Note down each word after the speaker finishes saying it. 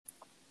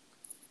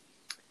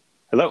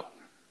Hello,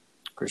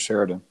 Chris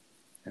Sheridan.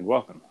 and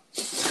welcome.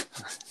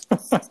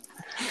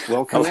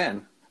 Welcome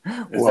in.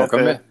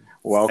 Welcome in. I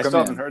still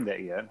haven't heard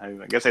that yet. I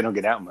guess I don't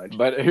get out much.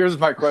 But here's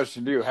my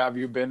question to you. Have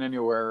you been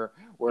anywhere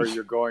where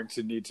you're going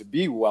to need to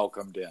be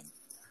welcomed in?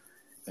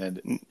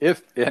 And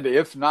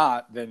if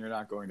not, then you're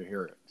not going to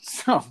hear it.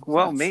 So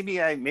well,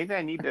 maybe I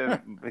need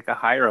to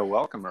hire a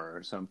welcomer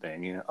or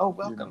something. Oh,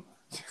 welcome.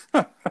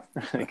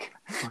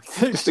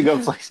 Just to go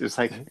places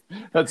like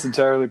that's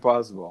entirely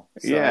possible.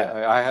 So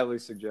yeah, I highly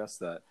suggest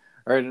that.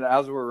 All right, and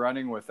as we're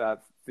running with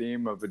that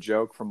theme of a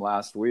joke from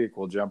last week,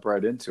 we'll jump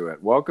right into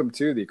it. Welcome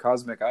to the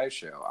Cosmic Eye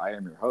Show. I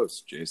am your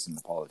host, Jason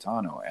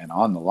Napolitano, and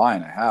on the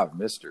line I have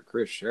Mr.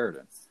 Chris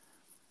Sheridan.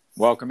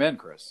 Welcome in,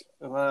 Chris.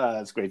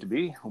 It's great to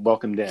be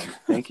welcomed in.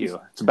 Thank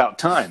you. It's about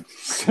time.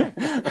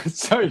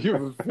 So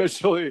you've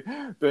officially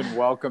been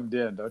welcomed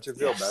in. Don't you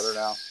feel better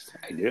now?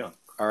 I do.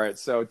 All right.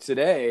 So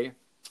today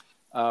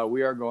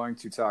we are going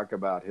to talk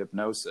about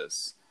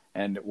hypnosis.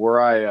 And were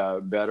I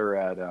better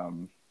at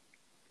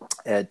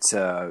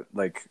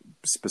like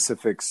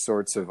specific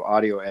sorts of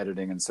audio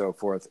editing and so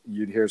forth,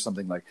 you'd hear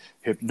something like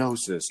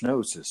hypnosis,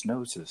 gnosis.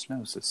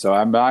 So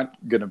I'm not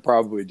going to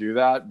probably do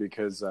that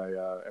because I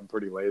am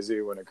pretty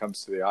lazy when it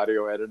comes to the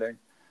audio editing.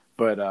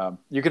 But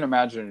you can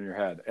imagine in your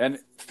head. And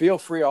feel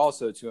free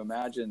also to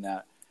imagine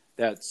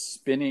that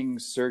spinning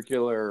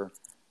circular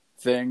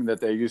thing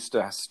that they used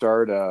to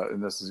start,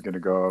 and this is going to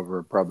go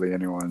over probably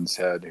anyone's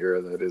head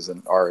here that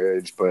isn't our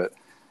age, but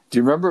do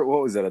you remember,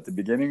 what was it at the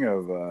beginning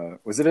of,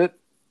 was it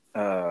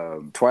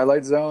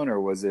Twilight Zone, or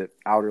was it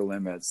Outer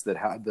Limits that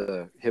had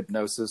the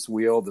hypnosis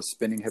wheel, the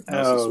spinning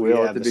hypnosis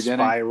wheel at the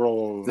beginning?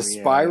 The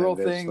spiral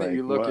thing that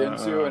you look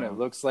into and it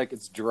looks like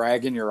it's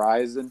dragging your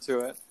eyes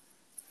into it.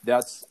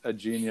 That's a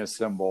genius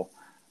symbol.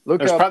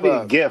 There's probably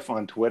a GIF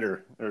on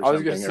Twitter or I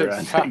was going to say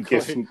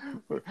exactly.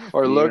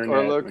 or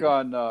look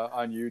on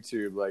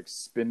YouTube, like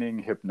spinning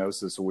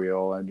hypnosis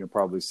wheel, and you'll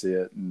probably see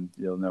it and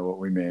you'll know what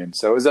we mean.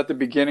 So it was at the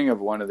beginning of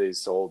one of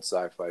these old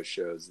sci-fi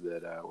shows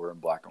that were in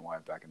black and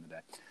white back in the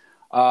day.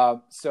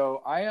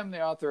 So I am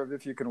the author of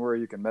If You Can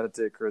Worry, You Can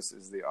Meditate. Chris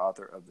is the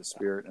author of The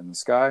Spirit in the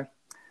Sky.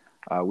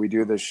 We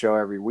do this show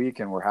every week,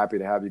 and we're happy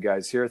to have you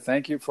guys here.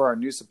 Thank you for our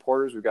new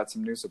supporters. We've got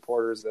some new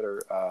supporters that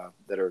are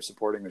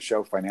supporting the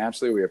show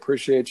financially. We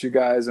appreciate you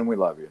guys, and we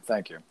love you.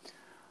 Thank you.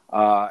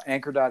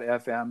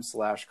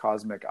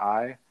 Anchor.fm/Cosmic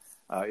Eye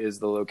is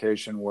the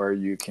location where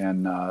you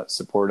can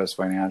support us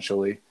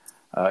financially.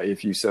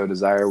 If you so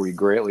desire, we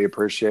greatly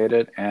appreciate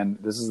it. And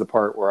this is the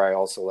part where I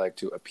also like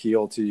to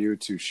appeal to you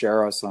to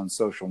share us on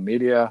social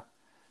media,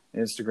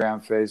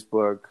 Instagram,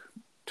 Facebook,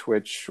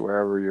 Twitch,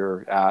 wherever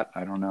you're at.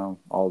 I don't know,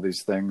 all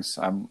these things.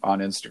 I'm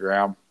on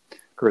Instagram.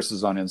 Chris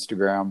is on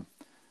Instagram.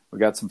 We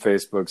got some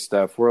Facebook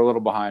stuff. We're a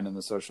little behind in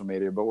the social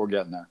media, but we're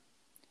getting there.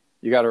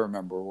 You got to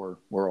remember,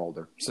 we're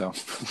older, so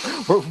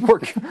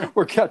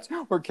we're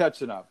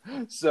catching up.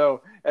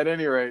 So at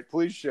any rate,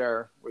 please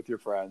share with your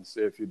friends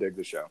if you dig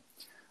the show.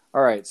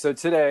 All right. So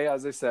today,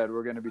 as I said,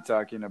 we're going to be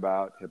talking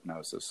about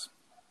hypnosis.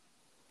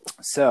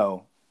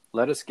 So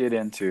let us get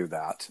into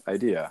that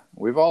idea.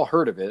 We've all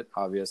heard of it,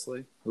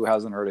 obviously. Who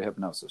hasn't heard of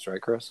hypnosis,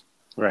 right, Chris?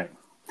 Right.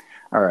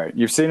 All right.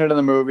 You've seen it in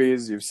the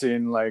movies. You've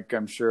seen, like,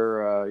 I'm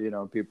sure,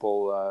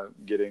 people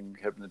getting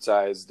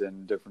hypnotized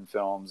in different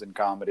films and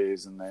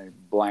comedies, and they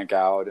blank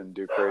out and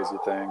do crazy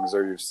things.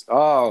 Or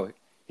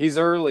he's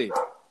early.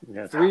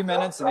 Yeah. 3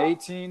 minutes and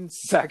 18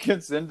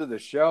 seconds into the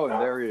show,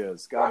 and there he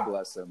is. God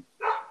bless him.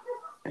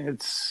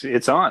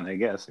 It's on, I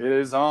guess. It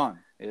is on.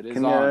 It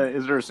is on.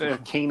 Is there a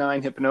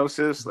canine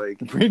hypnosis?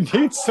 Like, we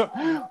need some.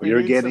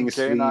 You're getting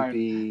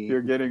sleepy.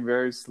 You're getting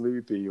very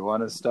sleepy. You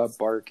want to stop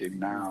barking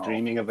now.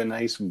 Dreaming of a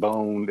nice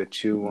bone to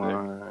chew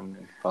on.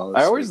 And fall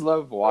I always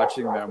love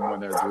watching them when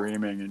they're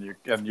dreaming,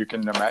 and you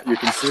can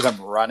see them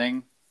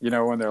running.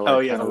 When they're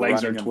like, the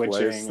legs are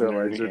twitching.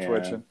 Their legs are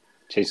twitching.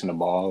 Chasing a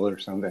ball or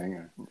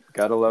something.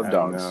 Gotta love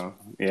dogs.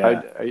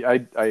 Yeah.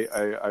 I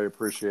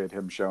appreciate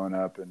him showing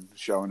up and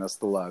showing us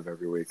the love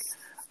every week.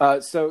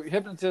 So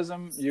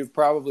hypnotism, you've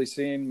probably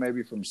seen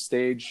maybe from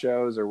stage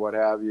shows or what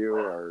have you,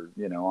 or,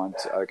 on,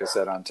 like I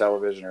said, on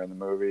television or in the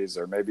movies,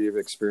 or maybe you've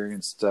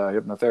experienced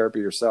hypnotherapy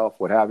yourself,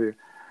 what have you.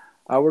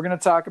 We're going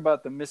to talk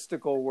about the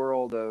mystical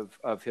world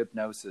of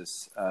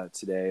hypnosis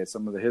today,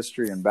 some of the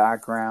history and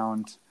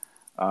background,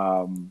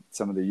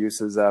 some of the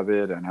uses of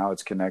it and how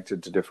it's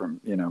connected to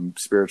different,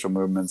 spiritual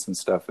movements and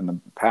stuff in the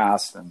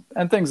past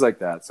and things like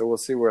that. So we'll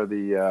see where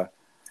the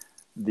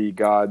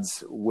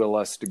gods will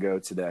us to go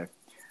today.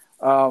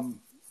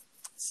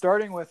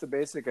 Starting with the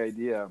basic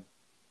idea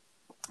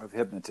of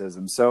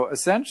hypnotism. So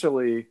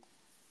essentially,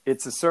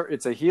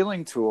 it's a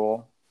healing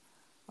tool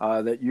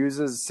that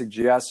uses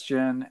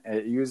suggestion.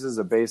 It uses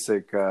a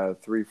basic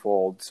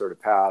threefold sort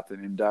of path: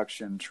 an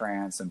induction,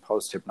 trance, and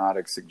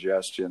post-hypnotic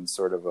suggestion,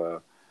 sort of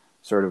a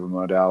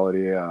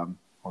modality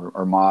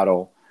or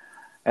model.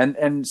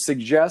 And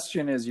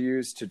suggestion is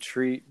used to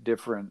treat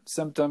different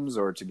symptoms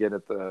or to get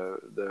at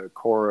the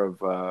core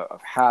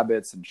of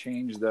habits and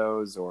change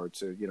those, or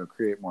to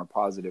create more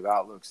positive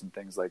outlooks and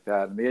things like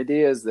that. And the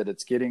idea is that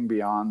it's getting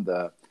beyond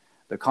the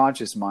the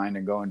conscious mind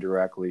and going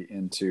directly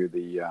into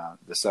the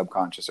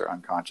subconscious or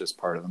unconscious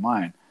part of the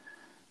mind.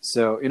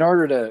 So in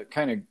order to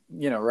kind of,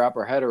 wrap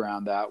our head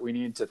around that, we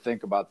need to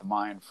think about the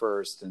mind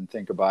first and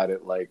think about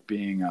it like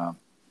being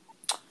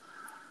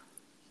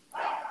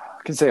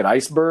I can say an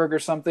iceberg or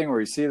something, where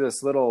you see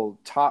this little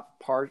top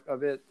part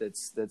of it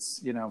that's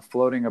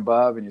floating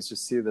above, and you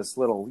just see this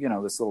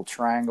little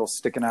triangle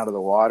sticking out of the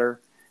water,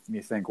 and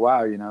you think,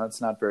 wow,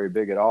 it's not very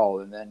big at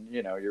all. And then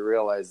you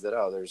realize that,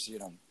 oh, there's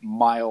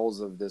miles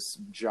of this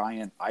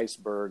giant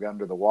iceberg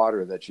under the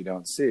water that you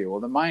don't see. Well,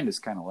 the mind is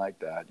kind of like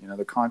that.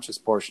 The conscious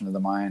portion of the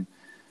mind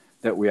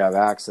that we have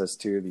access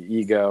to, the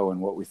ego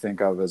and what we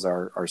think of as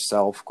our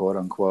self, quote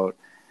unquote,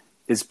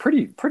 is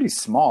pretty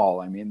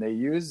small. I mean, they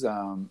use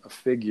a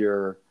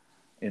figure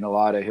in a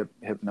lot of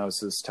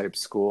hypnosis type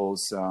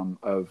schools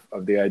of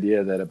the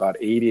idea that about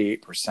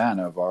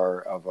 88% of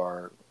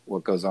our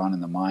what goes on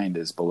in the mind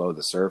is below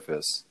the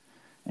surface.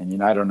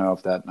 And I don't know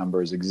if that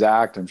number is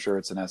exact. I'm sure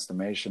it's an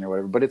estimation or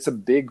whatever, but it's a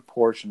big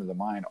portion of the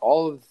mind.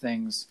 All of the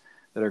things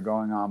that are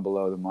going on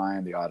below the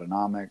mind, the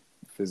autonomic,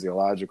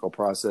 physiological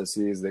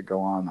processes that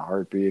go on, the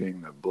heart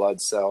beating, the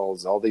blood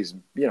cells, all these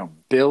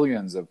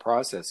billions of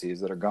processes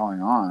that are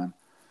going on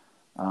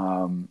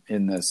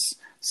in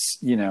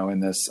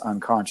this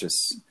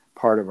unconscious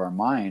part of our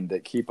mind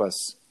that keep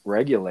us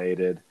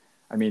regulated.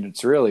 I mean,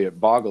 it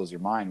boggles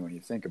your mind when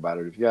you think about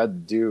it. If you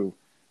had to do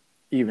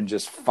even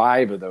just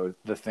 5 of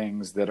the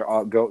things that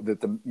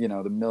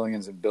the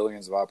millions and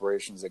billions of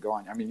operations that go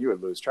on, I mean, you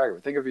would lose track of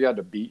it. Think if you had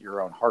to beat your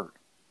own heart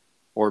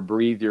or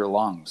breathe your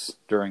lungs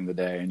during the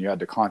day, and you had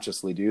to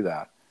consciously do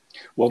that.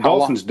 Well,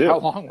 dolphins do. How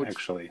long would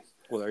actually?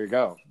 Well, there you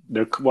go.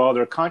 They're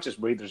conscious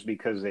breathers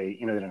because they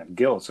don't have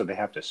gills, so they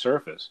have to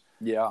surface.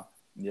 Yeah.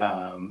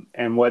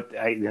 And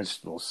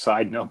this little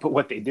side note, but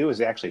what they do is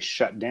they actually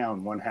shut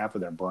down one half of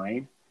their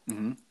brain,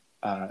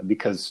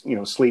 because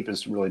sleep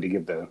is really to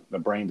give the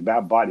brain,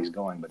 the body's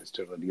going, but it's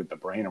to give the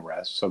brain a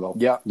rest. So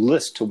they'll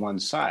list to one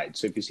side.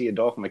 So if you see a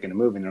dolphin making a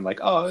movie, and they're like,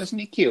 "Oh, isn't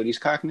he cute? He's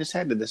cocking his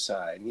head to the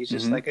side, and he's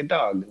just like a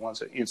dog that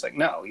wants it." It's like,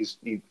 no,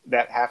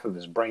 that half of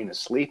his brain is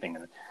sleeping,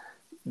 and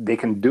they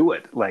can do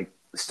it like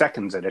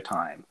seconds at a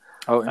time.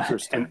 Oh,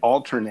 interesting. And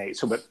alternate.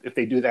 So, but if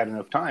they do that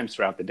enough times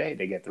throughout the day,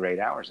 they get the 8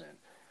 hours in.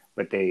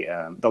 But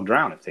they'll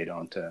drown if they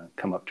don't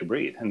come up to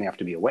breathe, and they have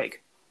to be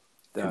awake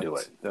to do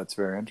it. That's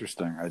very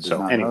interesting. I did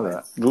not know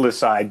that. Little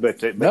aside,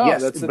 but no,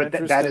 yes, that's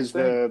that is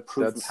the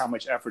proof of how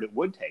much effort it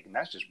would take, and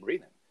that's just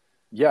breathing.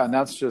 Yeah, and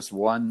that's just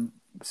one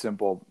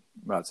simple.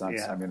 Well, it's not.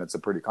 I mean, it's a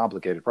pretty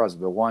complicated process,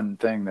 but one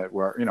thing that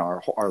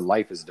our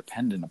life is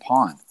dependent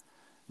upon.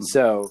 Mm-hmm.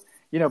 So.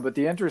 But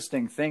the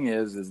interesting thing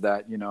is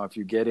that, if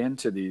you get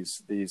into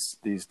these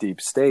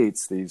deep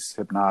states, these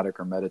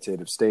hypnotic or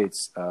meditative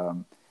states,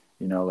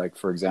 like,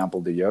 for example,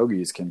 the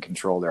yogis can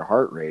control their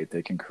heart rate.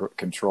 They can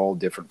control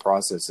different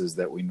processes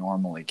that we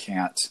normally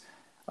can't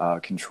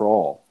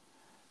control.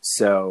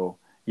 So,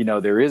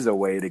 there is a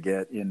way to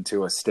get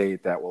into a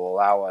state that will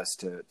allow us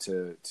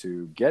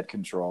to get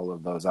control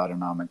of those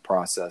autonomic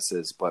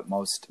processes. But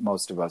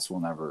most of us will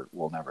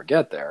never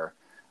get there.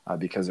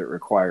 Because it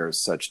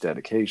requires such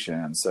dedication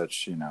and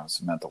such,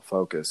 some mental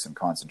focus and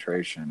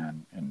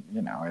concentration. And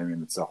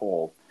it's a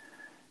whole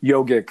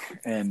yogic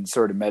and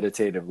sort of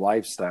meditative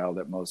lifestyle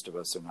that most of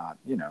us are not,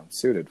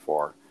 suited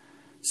for.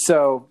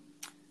 So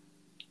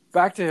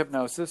back to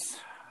hypnosis.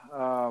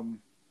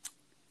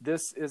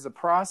 This is a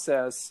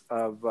process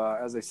of,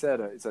 as I said,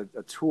 it's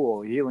a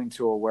tool, a healing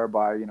tool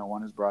whereby,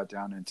 one is brought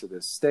down into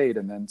this state,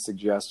 and then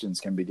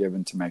suggestions can be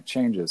given to make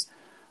changes.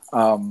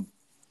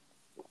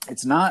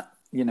 It's not,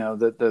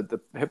 the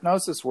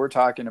hypnosis we're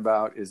talking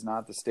about is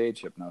not the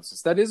stage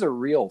hypnosis. That is a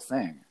real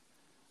thing.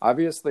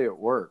 Obviously, it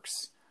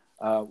works.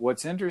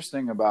 What's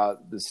interesting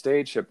about the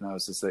stage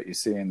hypnosis that you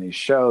see in these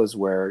shows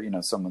where,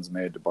 someone's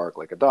made to bark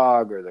like a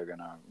dog, or they're going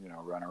to,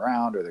 run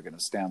around, or they're going to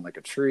stand like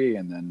a tree,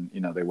 and then,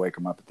 they wake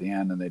them up at the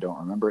end and they don't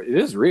remember. It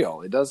is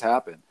real. It does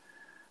happen.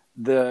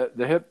 The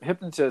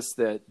hypnotists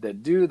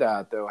that do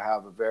that, though,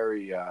 have a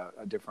very a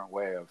different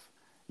way of,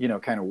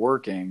 kind of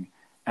working.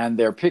 And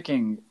they're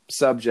picking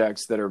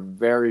subjects that are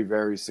very,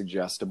 very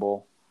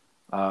suggestible.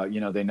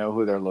 They know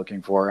who they're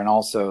looking for. And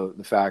also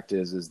the fact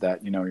is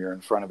that, you're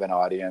in front of an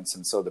audience.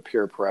 And so the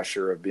peer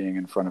pressure of being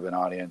in front of an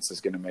audience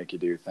is going to make you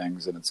do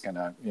things. And it's going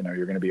to,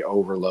 you're going to be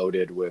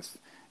overloaded with,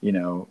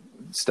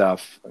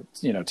 stuff,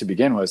 to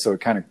begin with. So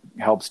it kind of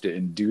helps to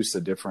induce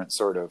a different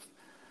sort of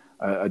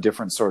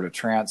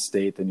trance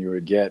state than you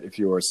would get if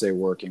you were, say,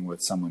 working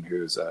with someone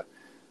who's a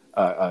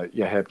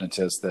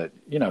hypnotist that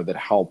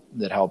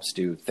that helps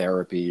do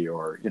therapy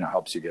or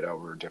helps you get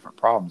over different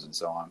problems and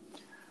so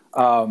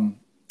on.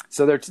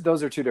 So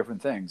those are two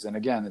different things. And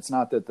again, it's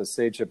not that the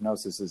stage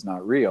hypnosis is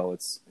not real.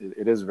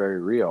 It is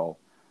very real.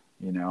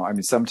 I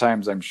mean,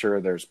 sometimes I'm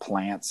sure there's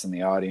plants in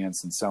the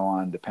audience and so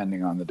on,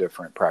 depending on the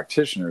different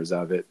practitioners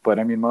of it. But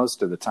I mean,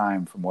 most of the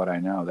time, from what I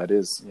know, that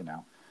is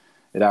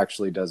it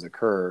actually does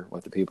occur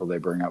with the people they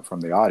bring up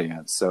from the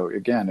audience. So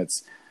again,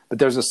 but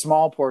there's a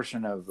small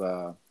portion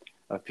of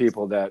of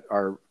people that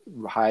are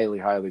highly,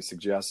 highly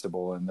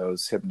suggestible, and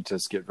those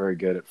hypnotists get very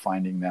good at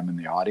finding them in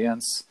the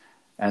audience.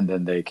 And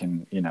then they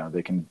can,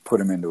 they can put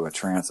them into a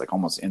trance like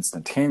almost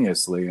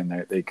instantaneously,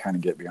 and they kind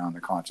of get beyond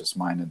the conscious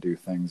mind and do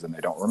things, and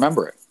they don't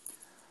remember it.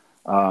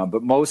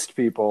 But most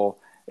people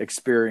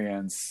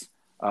experience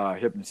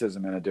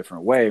hypnotism in a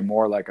different way,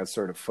 more like a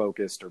sort of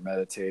focused or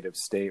meditative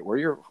state where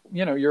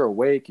you're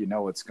awake, you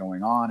know what's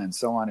going on, and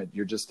so on.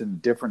 You're just in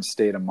a different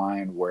state of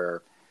mind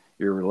where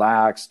you're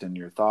relaxed and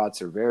your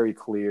thoughts are very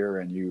clear,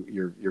 and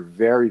you're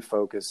very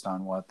focused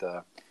on what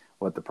the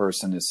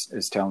person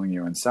is telling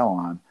you, and so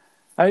on.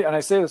 And I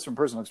say this from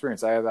personal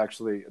experience. I have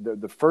actually,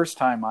 the first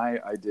time I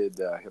did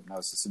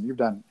hypnosis, and you've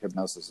done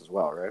hypnosis as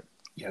well, right?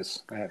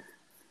 Yes, I have.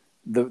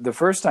 The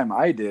first time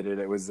I did it,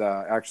 it was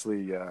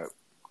actually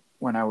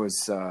when I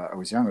was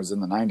young. I was in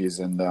the 90s,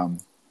 and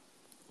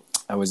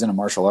I was in a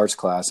martial arts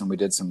class, and we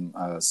did some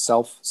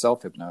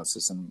self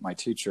hypnosis. And my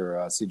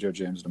teacher, C. Joe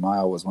James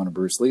DeMille, was one of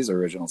Bruce Lee's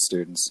original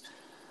students,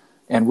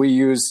 and we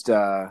used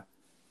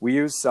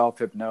self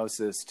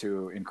hypnosis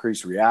to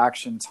increase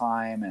reaction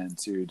time and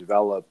to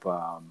develop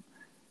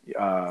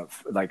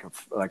like a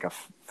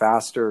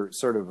faster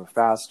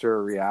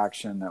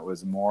reaction that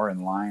was more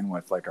in line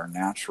with like our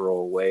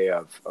natural way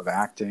of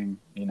acting,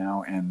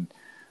 and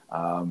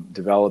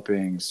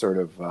developing sort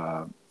of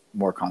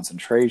more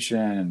concentration,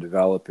 and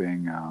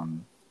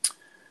developing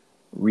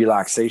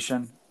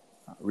relaxation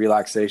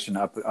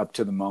up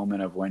to the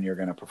moment of when you're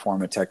going to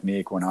perform a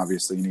technique, when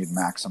obviously you need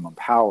maximum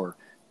power,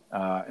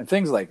 and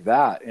things like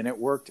that. And it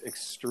worked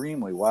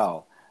extremely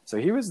well. So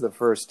he was the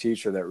first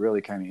teacher that really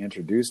kind of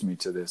introduced me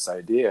to this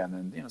idea.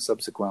 And then,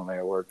 subsequently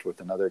I worked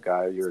with another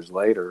guy years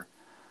later,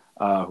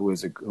 who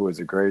was a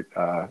great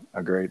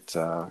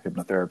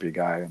hypnotherapy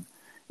guy,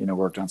 and,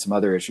 worked on some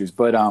other issues.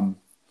 But,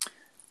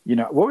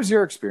 what was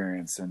your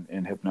experience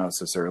in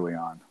hypnosis early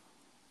on?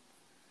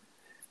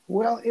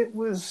 Well, it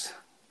was,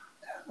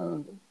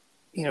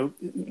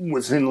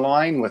 was in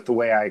line with the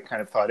way I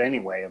kind of thought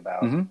anyway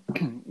about,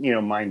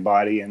 mind,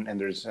 body. And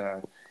there's,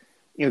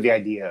 the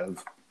idea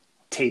of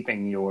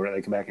taping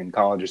like back in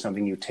college or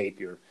something, you tape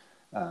your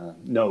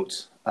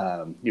notes,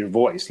 your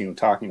voice,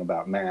 talking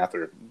about math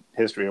or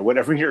history or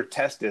whatever your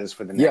test is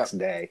for the next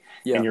day.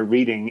 Yeah. And you're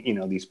reading,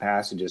 these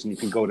passages, and you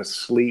can go to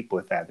sleep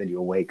with that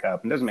you'll wake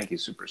up. It doesn't make you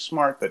super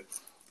smart, but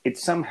it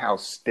somehow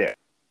sticks.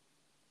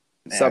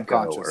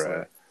 Subconsciously. Or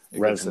a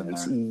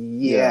resonance.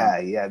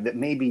 Yeah. That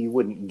maybe you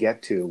wouldn't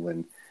get to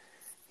when,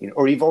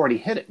 or you've already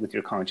hit it with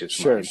your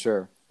conscious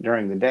mind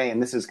during the day.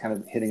 And this is kind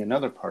of hitting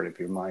another part of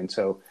your mind.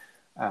 So,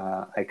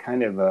 I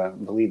kind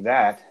of believe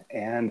that,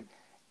 and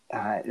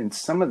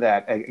some of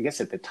that, I guess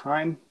at the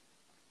time,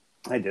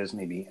 I did this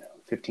maybe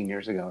 15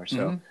 years ago or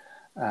so.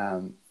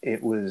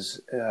 It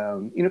was,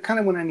 kind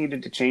of when I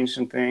needed to change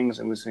some things.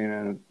 I was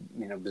in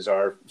a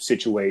bizarre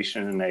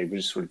situation, and I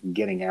was sort of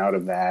getting out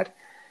of that.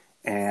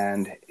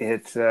 And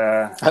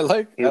I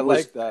like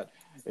that.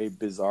 A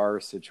bizarre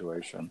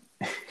situation.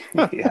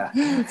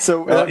 Yeah.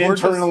 So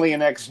internally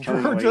and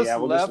externally,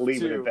 we'll just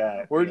leave it at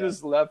that. We're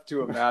just left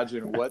to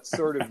imagine what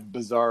sort of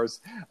bizarres.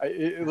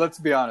 Let's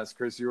be honest,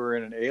 Chris. You were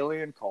in an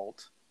alien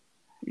cult.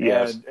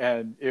 Yes.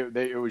 And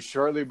it was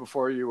shortly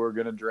before you were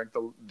going to drink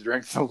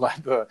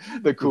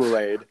the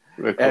Kool-Aid.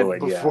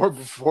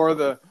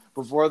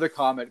 Before the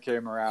comet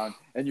came around,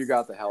 and you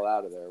got the hell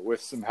out of there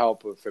with some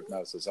help of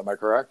hypnosis. Am I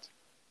correct?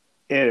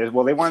 It is.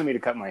 Well, they wanted me to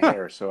cut my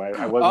hair, so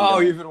I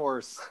wasn't. Even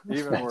worse.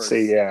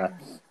 See, yeah.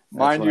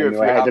 Mind you, if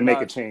you I had to make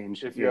not, a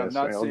change. If you have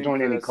not I'll seen join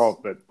Chris, any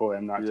cult, but boy,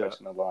 I'm not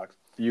touching the locks.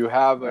 You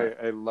have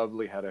a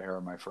lovely head of hair,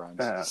 my friend.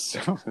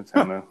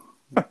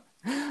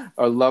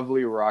 A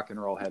lovely rock and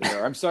roll head of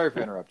hair. I'm sorry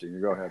for interrupting you.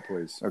 Go ahead,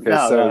 please. Okay,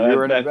 you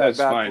were in a bad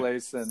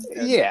place, and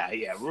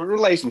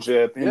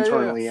relationship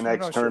internally and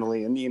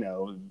externally,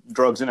 and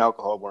drugs and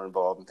alcohol were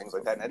involved and things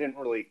like that. And I didn't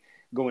really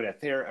go into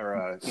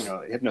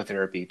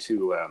hypnotherapy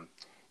to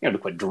to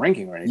quit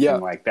drinking or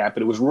anything like that.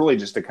 But it was really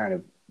just to kind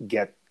of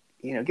get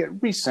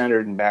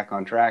recentered and back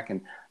on track. And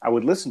I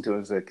would listen to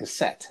it as a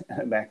cassette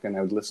back then.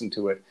 I would listen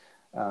to it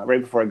right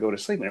before I go to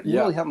sleep. And it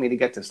really helped me to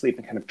get to sleep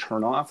and kind of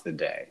turn off the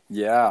day.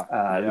 You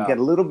get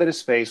a little bit of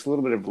space, a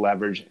little bit of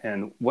leverage.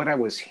 And what I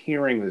was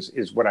hearing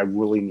is what I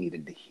really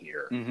needed to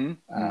hear.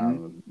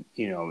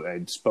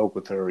 I spoke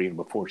with her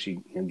before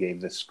she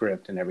gave the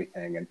script and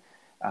everything.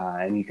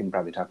 And you can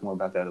probably talk more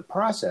about that in the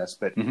process,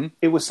 but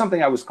it was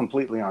something I was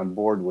completely on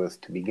board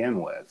with to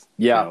begin with,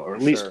 or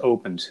at least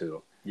open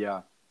to.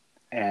 Yeah.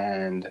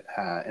 And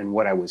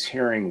what I was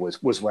hearing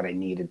was what I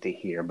needed to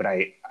hear, but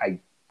I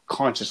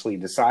consciously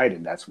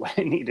decided that's what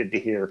I needed to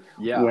hear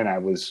when I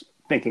was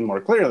thinking more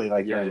clearly,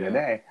 like during the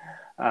day.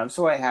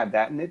 So I had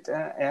that, and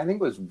I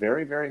think it was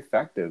very, very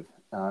effective.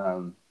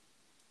 I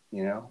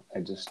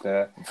just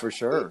for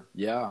sure,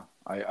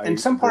 and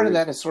some part of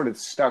that has sort of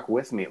stuck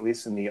with me, at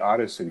least in the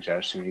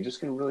auto-suggestion. You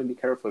just got to really be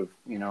careful of,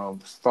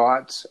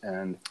 thoughts.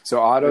 And so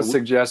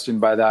auto-suggestion,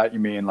 by that you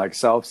mean like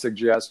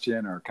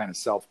self-suggestion or kind of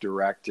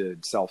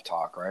self-directed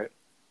self-talk, right?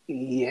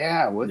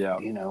 Yeah. What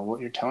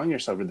you're telling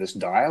yourself, or this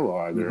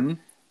dialogue, or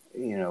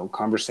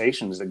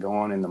conversations that go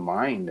on in the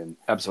mind. And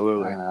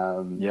Absolutely.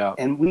 Yeah.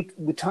 And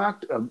we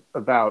talked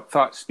about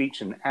thought,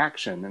 speech, and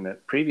action in the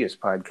previous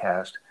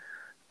podcast,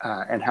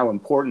 and how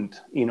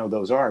important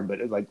those are,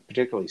 but like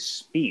particularly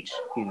speech,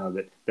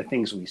 that the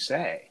things we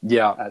say,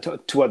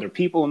 to other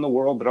people in the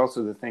world, but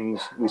also the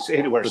things we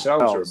say to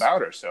ourselves or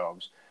about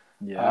ourselves.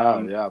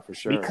 Yeah, for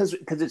sure. Because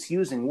it's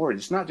using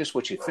words. It's not just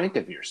what you think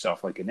of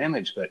yourself, like an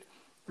image, but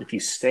if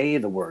you say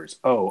the words,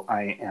 "Oh,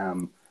 I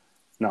am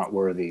not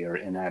worthy or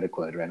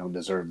inadequate, or I don't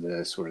deserve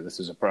this, or this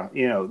is a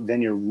problem,"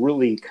 then you're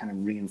really kind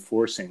of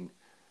reinforcing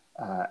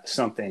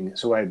something.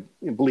 So I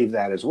believe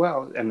that as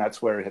well. And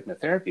that's where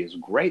hypnotherapy is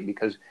great,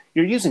 because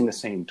you're using the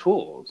same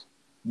tools.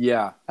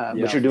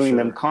 But you're doing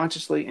them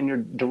consciously, and you're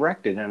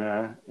directed in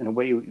a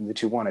way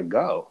that you want to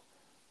go.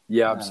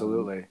 Yeah,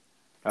 absolutely.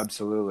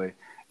 Absolutely.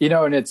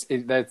 And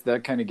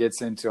that kind of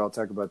gets into, I'll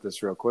talk about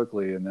this real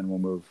quickly, and then we'll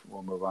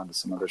move on to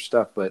some other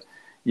stuff. But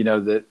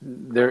that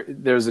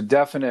there's a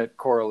definite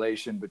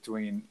correlation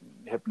between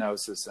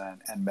hypnosis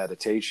and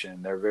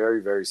meditation. They're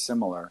very, very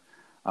similar.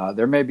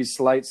 There may be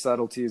slight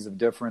subtleties of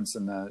difference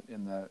in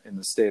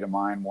the state of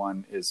mind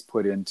one is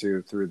put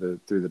into through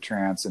the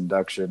trance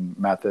induction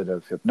method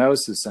of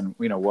hypnosis, and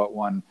what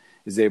one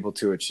is able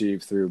to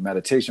achieve through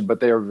meditation. But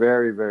they are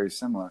very, very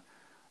similar.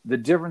 The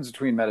difference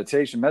between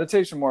meditation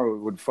more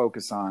would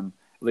focus on,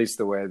 at least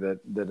the way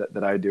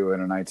that I do it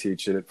and I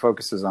teach it, it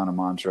focuses on a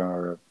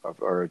mantra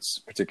or its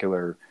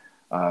particular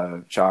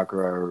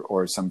chakra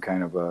or some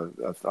kind of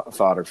a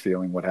thought or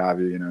feeling, what have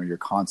you. You're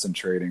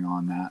concentrating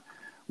on that.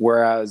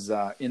 Whereas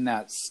in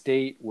that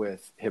state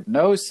with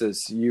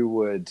hypnosis, you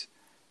would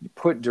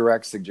put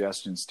direct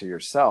suggestions to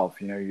yourself.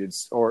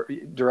 Or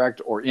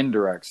direct or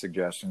indirect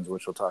suggestions,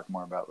 which we'll talk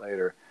more about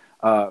later,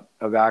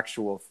 of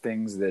actual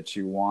things that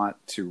you want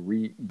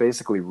to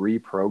basically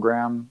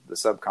reprogram the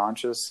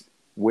subconscious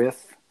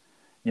with.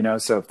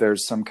 So if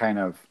there's some kind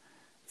of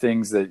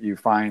things that you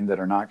find that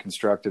are not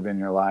constructive in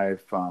your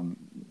life,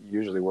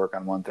 usually work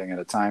on one thing at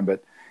a time.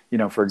 But,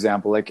 for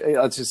example, like,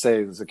 let's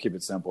keep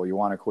it simple. You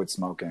want to quit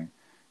smoking,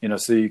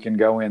 so you can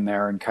go in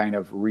there and kind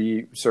of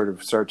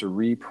start to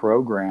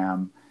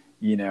reprogram,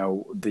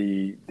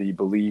 the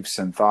beliefs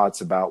and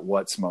thoughts about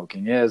what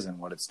smoking is and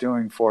what it's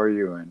doing for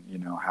you, and,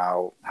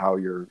 how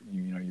you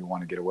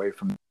want to get away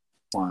from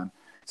one.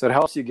 So it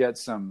helps you get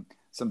some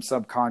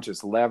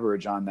subconscious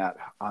leverage on that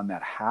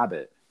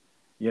habit.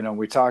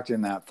 We talked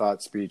in that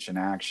thought, speech, and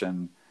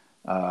action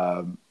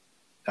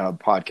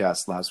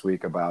podcast last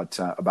week about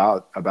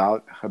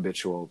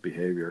habitual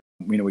behavior.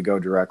 We go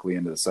directly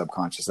into the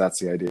subconscious. That's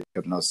the idea of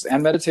hypnosis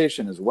and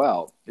meditation as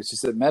well. It's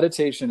just that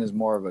meditation is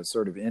more of a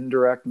sort of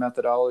indirect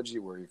methodology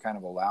where you're kind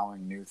of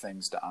allowing new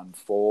things to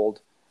unfold,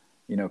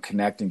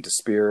 connecting to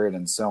spirit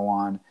and so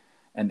on.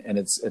 And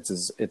it's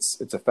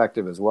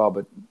effective as well.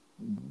 But,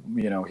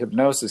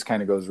 hypnosis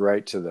kind of goes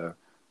right to the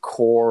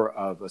core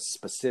of a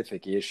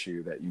specific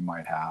issue that you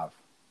might have.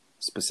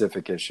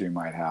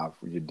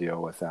 You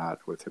deal with that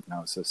with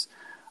hypnosis.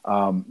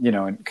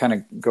 And kind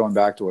of going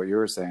back to what you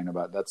were saying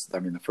about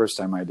the first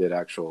time I did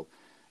actual,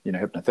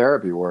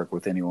 hypnotherapy work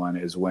with anyone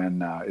is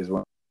when I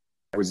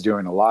was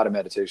doing a lot of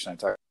meditation. I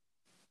talked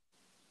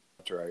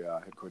after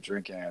I had quit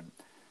drinking. I had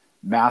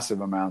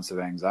massive amounts of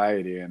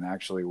anxiety, and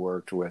actually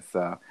worked with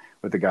a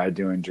guy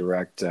doing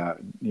direct,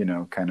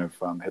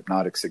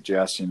 hypnotic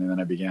suggestion. And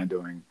then I began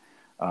doing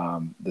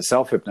the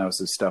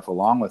self-hypnosis stuff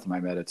along with my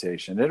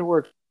meditation. It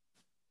worked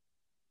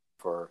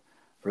for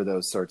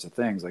those sorts of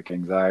things like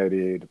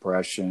anxiety,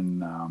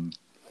 depression,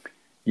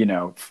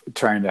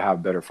 trying to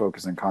have better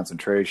focus and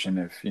concentration.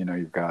 If,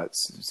 you've got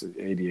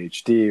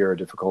ADHD or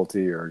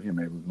difficulty or,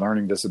 maybe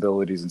learning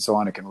disabilities and so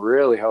on, it can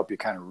really help you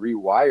kind of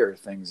rewire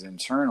things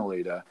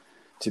internally to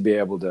be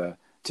able to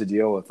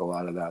deal with a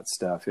lot of that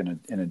stuff in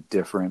a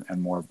different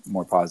and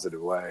more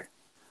positive way.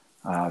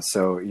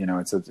 So,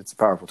 it's a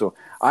powerful tool.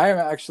 I am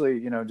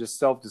actually, just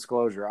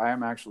self-disclosure, I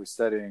am actually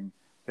studying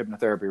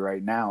hypnotherapy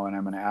right now, and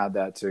I'm going to add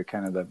that to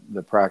kind of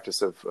the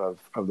practice of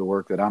the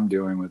work that I'm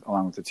doing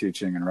along with the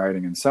teaching and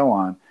writing and so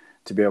on,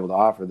 to be able to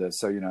offer this.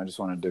 So, I just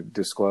wanted to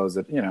disclose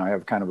that, I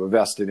have kind of a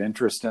vested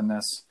interest in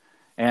this,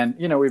 and,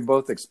 we've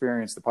both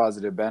experienced the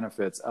positive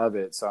benefits of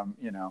it. So I'm,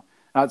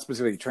 not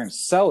specifically trying to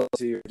sell it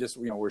to you, just,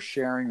 we're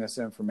sharing this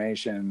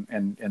information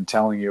and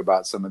telling you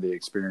about some of the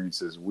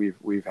experiences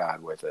we've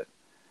had with it.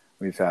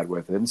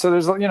 And so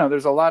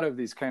there's a lot of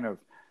these kind of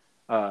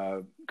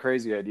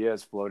crazy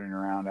ideas floating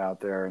around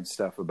out there and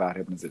stuff about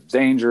hypnosis. It's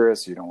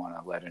dangerous. You don't want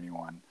to let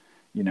anyone,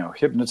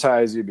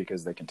 hypnotize you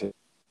because they can take.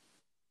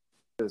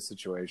 The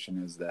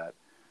situation is that,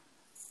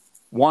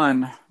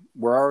 one,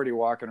 we're already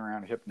walking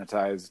around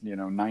hypnotized,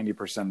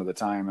 90% of the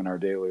time in our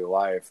daily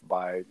life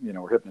by,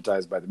 we're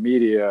hypnotized by the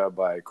media,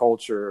 by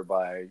culture,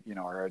 by,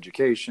 our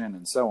education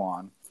and so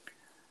on.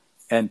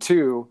 And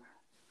two,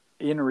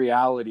 in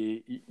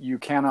reality, you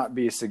cannot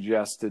be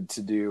suggested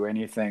to do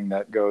anything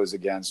that goes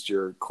against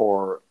your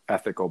core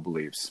ethical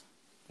beliefs.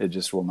 It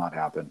just will not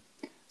happen.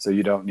 So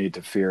you don't need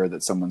to fear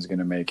that someone's going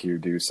to make you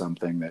do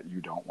something that you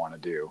don't want to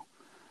do.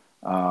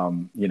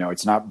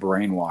 It's not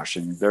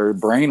brainwashing. There are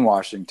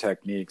brainwashing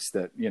techniques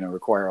that,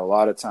 require a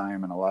lot of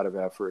time and a lot of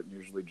effort, and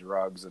usually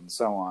drugs and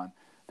so on,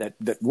 that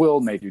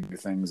will make you do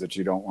things that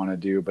you don't want to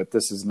do. But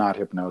this is not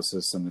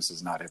hypnosis, and this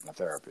is not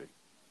hypnotherapy.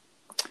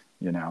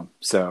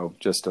 So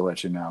just to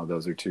let you know,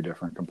 those are two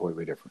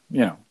completely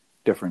different,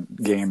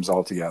 different games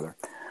altogether.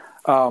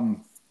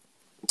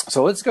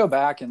 So let's go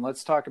back and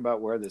let's talk about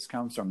where this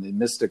comes from, the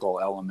mystical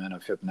element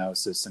of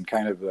hypnosis and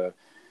kind of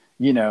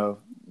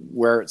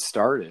where it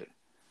started.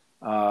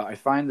 I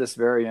find this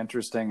very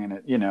interesting,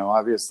 and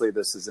obviously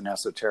this is an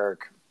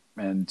esoteric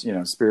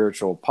and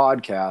spiritual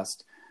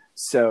podcast,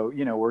 so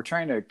we're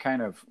trying to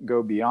kind of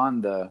go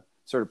beyond the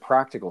sort of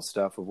practical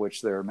stuff, of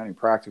which there are many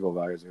practical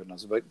values of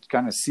hypnosis, but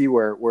kind of see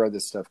where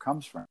this stuff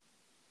comes from.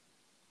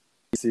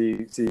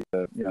 See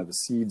the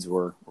seeds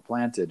were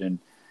planted, and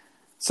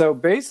so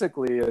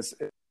basically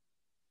it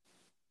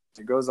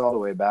goes all the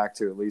way back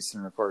to, at least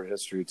in recorded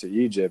history, to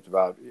Egypt.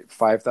 About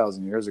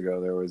 5,000 years ago,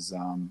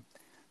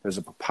 there's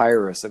a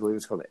papyrus, I believe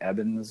it's called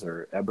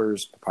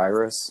Ebers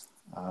papyrus,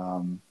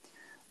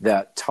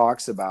 that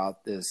talks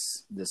about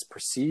this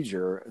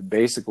procedure,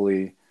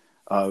 basically,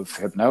 of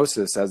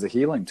hypnosis as a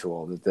healing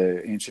tool that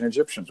the ancient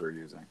Egyptians were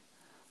using,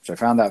 which I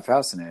found that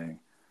fascinating.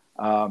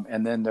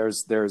 And then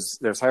there's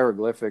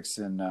hieroglyphics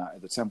in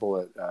the temple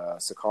at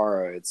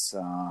Saqqara. It's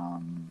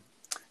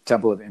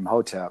Temple of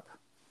Imhotep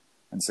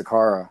in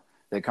Saqqara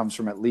that comes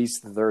from at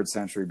least the 3rd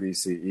century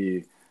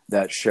BCE,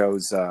 that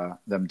shows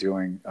them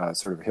doing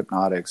sort of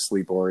hypnotic,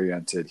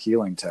 sleep-oriented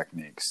healing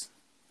techniques,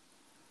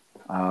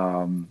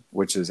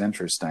 which is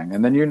interesting.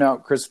 And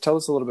then, Chris, tell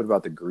us a little bit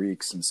about the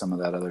Greeks and some of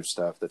that other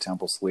stuff, the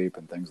temple sleep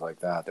and things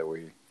like that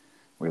we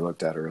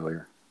looked at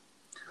earlier.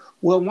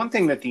 Well, one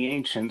thing that the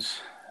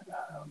ancients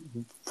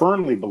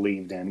firmly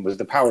believed in was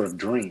the power of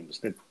dreams,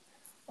 that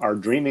our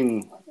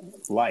dreaming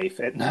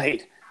life at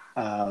night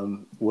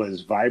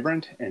was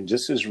vibrant and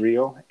just as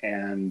real,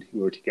 and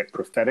we were to get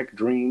prophetic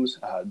dreams,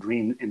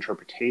 dream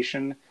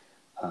interpretation.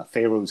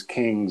 Pharaohs,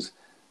 kings,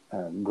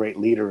 great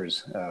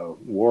leaders,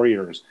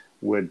 warriors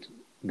would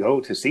go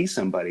to see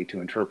somebody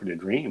to interpret a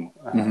dream.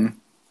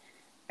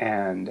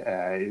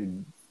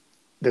 And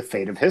the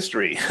fate of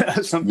history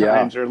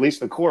sometimes, or at least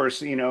the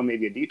course,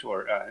 maybe a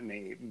detour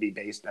may be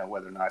based on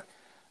whether or not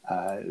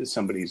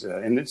somebody's,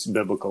 and it's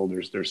biblical.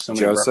 There's so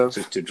many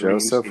references to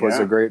dreams. Joseph was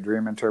a great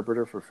dream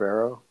interpreter for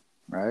Pharaoh,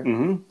 right?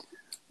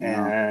 Mm-hmm.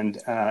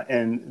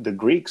 And the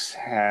Greeks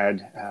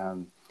had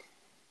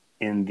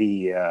in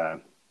the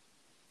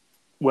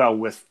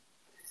with,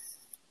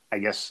 I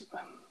guess,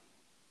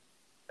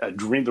 a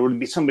dream, there would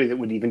be somebody that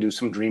would even do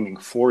some dreaming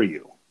for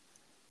you.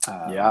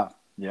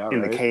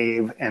 In the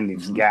cave, and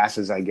these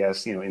gases, I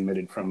guess,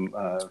 emitted from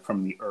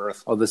the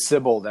earth. Oh, the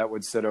Sibyl that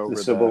would sit over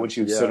the Sibyl, which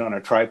you'd sit on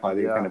a tripod,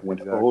 that kind of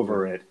went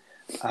over it,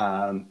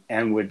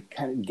 and would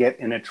kind of get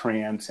in a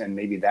trance, and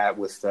maybe that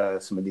with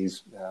some of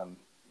these,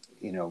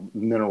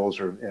 minerals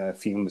or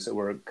fumes that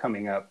were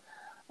coming up,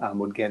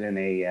 would get in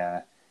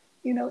a,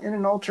 in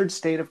an altered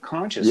state of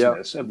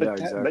consciousness.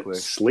 But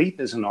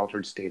sleep is an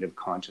altered state of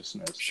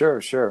consciousness.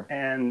 Sure.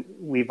 And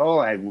we've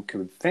all, I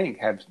could think,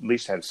 have at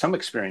least had some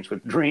experience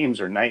with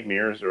dreams or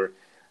nightmares, or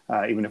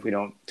even if we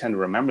don't tend to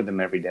remember them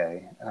every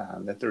day,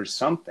 that there's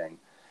something.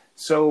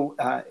 So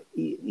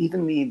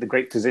even the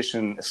great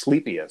physician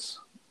Asclepius,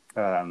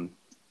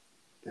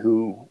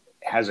 who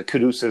has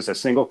a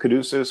single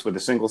caduceus with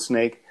a single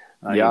snake,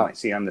 you might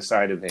see on the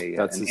side of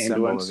that's an the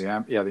ambulance. Symbol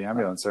of the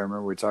ambulance. I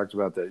remember we talked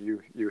about that.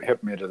 You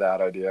hipped me to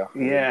that idea.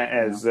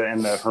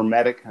 And the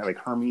Hermetic, like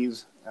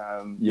Hermes,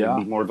 would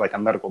be more like a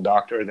medical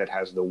doctor that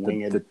has the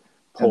winged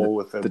pole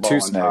with the ball two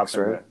on snakes,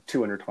 top, right? And the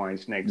two intertwined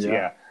snakes.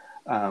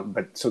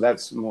 But so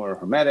that's more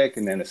Hermetic,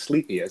 and then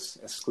Asclepius.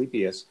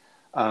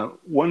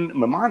 One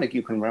mnemonic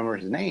you can remember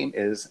his name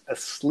is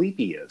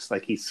Asclepius,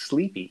 like he's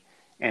sleepy,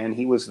 and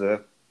he was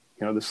the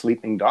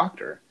sleeping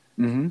doctor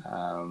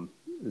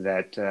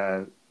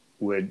that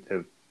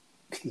would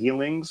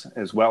healings,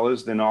 as well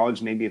as the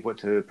knowledge maybe of what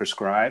to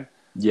prescribe,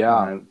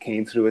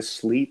 came through a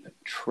sleep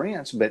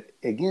trance. But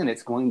again,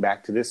 it's going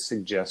back to this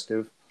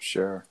suggestive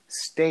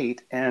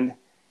state. And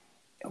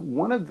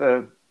one of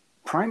the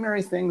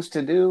primary things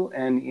to do,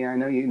 and I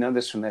know you know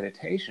this from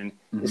meditation,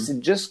 is to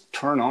just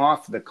turn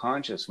off the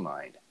conscious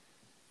mind.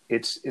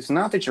 It's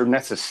not that you're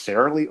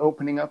necessarily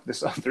opening up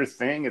this other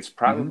thing. It's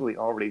probably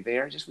already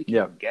there. Just we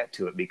can't get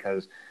to it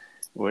because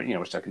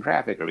we're stuck in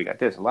traffic, or we got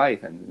this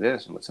life and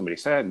this and what somebody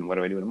said, and what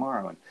do I do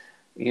tomorrow?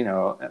 And,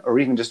 or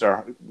even just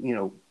our,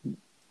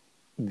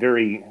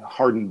 very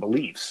hardened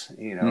beliefs,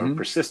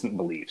 persistent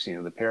beliefs,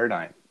 the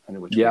paradigm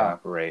under which we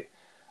operate.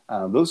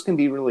 Those can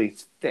be really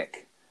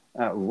thick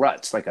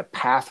ruts, like a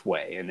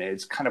pathway. And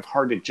it's kind of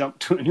hard to jump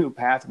to a new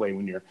pathway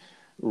when you're,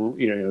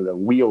 the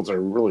wheels are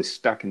really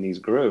stuck in these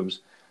grooves.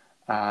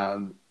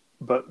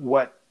 But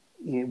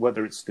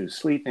whether it's through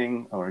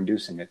sleeping or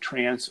inducing a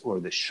trance, or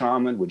the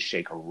shaman would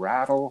shake a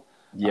rattle,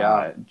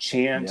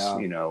 chant,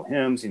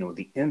 hymns,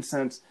 the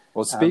incense.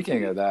 Well,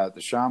 speaking of that,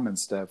 the shaman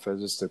stuff,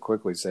 just to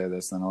quickly say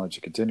this, then I'll let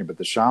you continue, but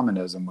the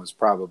shamanism was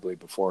probably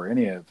before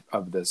any of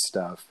this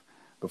stuff,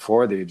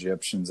 before the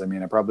Egyptians. I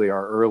mean, probably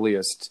our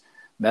earliest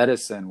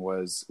medicine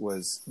was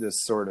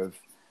this sort of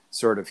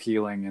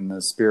healing in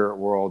the spirit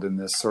world, in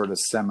this sort of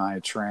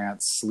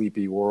semi-trance,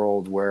 sleepy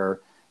world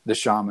where the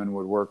shaman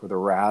would work with a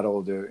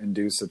rattle to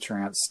induce a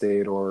trance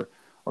state, or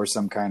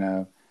some kind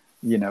of,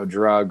 you know,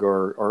 drug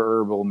or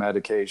herbal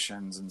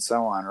medications and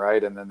so on,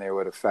 right? And then they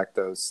would affect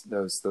those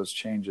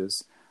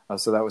changes.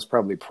 So that was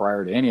probably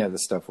prior to any of the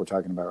stuff we're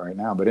talking about right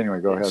now. But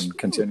anyway, go ahead and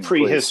continue.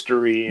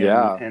 Prehistory,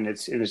 and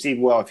it's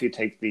even, well, if you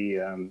take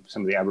the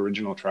some of the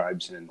Aboriginal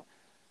tribes in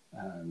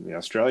the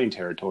Australian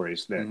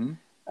territories, that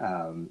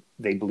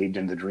they believed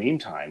in the dream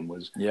time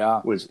was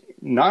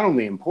not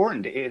only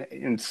important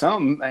in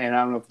some, and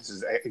I don't know if this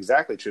is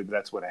exactly true, but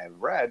that's what I have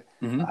read,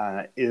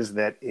 is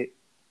that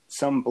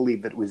some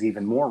believe that it was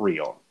even more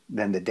real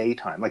than the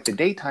daytime. Like the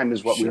daytime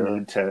is what we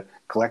need to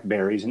collect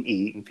berries and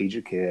eat and feed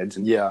your kids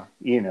and,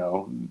 you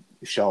know,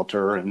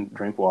 shelter and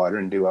drink water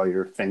and do all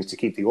your things to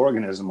keep the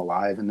organism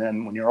alive. And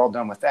then when you're all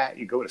done with that,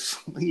 you go to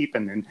sleep,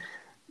 and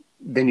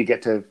then you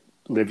get to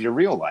live your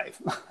real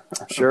life.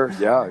 Sure.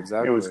 Yeah,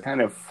 exactly. It was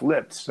kind of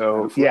flipped.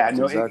 So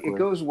it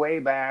goes way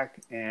back,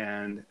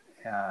 and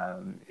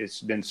it's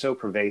been so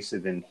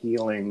pervasive in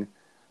healing.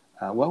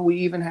 Well, we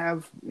even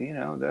have, you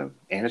know, the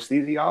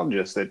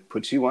anesthesiologist that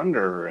puts you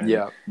under. And,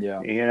 you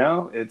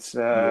know, it's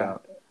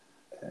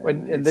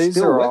and these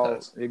are all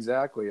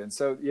exactly. And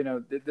so, you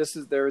know,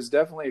 there is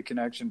definitely a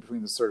connection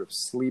between the sort of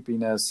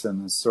sleepiness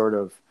and the sort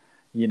of,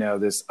 you know,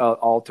 this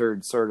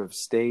altered sort of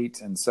state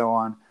and so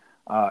on,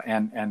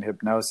 and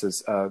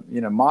hypnosis.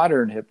 You know,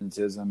 modern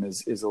hypnotism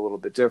is a little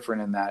bit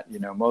different in that, you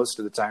know, most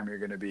of the time you're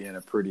going to be in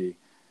a pretty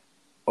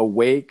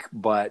awake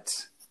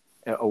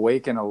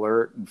and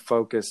alert and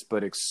focused,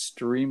 but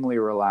extremely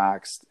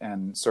relaxed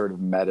and sort of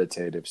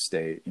meditative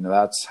state. You know,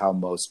 that's how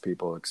most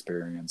people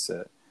experience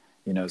it.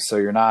 You know, so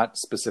you're not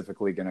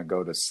specifically going to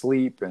go to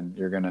sleep, and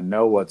you're going to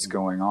know what's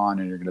going on,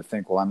 and you're going to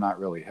think, well, I'm not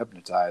really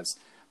hypnotized,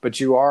 but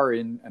you are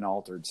in an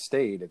altered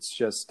state. It's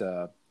just,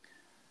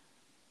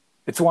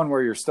 it's one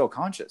where you're still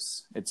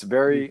conscious. It's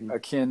very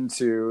akin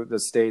to the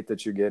state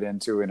that you get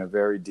into in a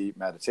very deep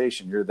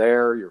meditation. You're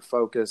there, you're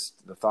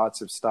focused, the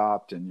thoughts have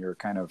stopped, and you're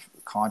kind of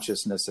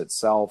consciousness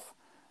itself.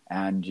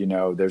 And, you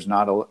know, there's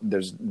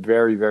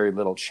very, very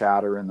little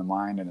chatter in the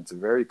mind, and it's a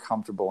very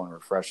comfortable and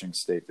refreshing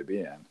state to be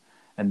in.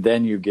 And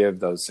then you give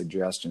those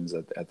suggestions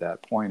at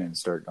that point and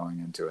start going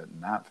into it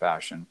in that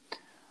fashion.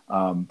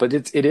 But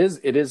it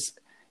is,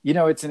 you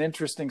know, it's an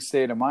interesting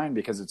state of mind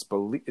because it's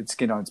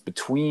you know, it's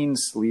between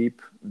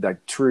sleep,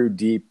 that true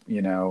deep,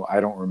 you know, I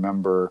don't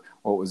remember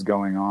what was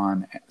going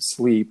on,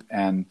 sleep,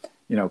 and,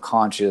 you know,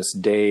 conscious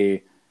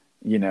day,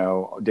 you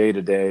know,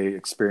 day-to-day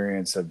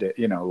experience of,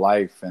 you know,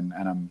 life, and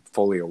I'm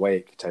fully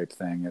awake type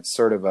thing. It's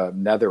sort of a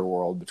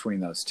netherworld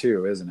between those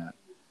two, isn't it?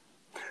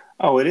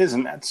 Oh, it is,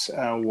 and that's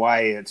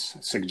why it's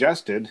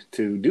suggested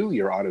to do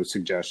your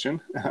auto-suggestion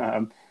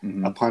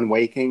upon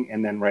waking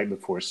and then right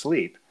before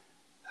sleep.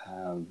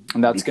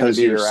 And that's going to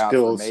be your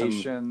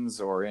affirmations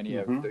or any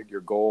of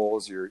your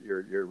goals.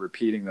 You're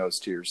repeating those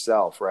to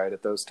yourself, right,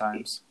 at those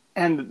times?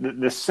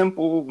 And the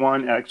simple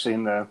one, actually,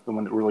 and the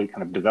one that really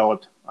kind of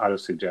developed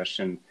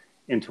auto-suggestion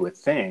into a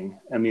thing,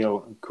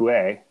 Émile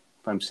Coué,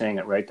 if I'm saying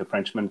it right, the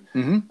Frenchman,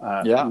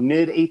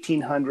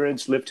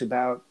 mid-1800s, lived to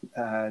about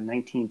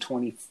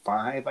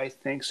 1925, I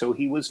think. So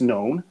he was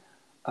known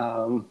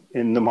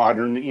in the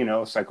modern, you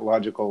know,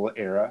 psychological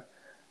era.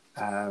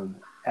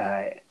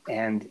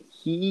 And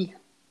he,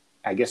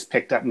 I guess,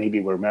 picked up maybe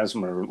where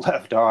Mesmer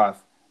left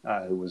off.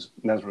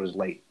 Mesmer was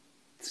late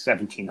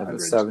 1700s.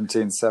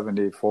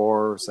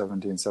 1774,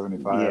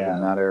 1775,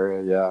 in that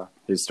area, yeah.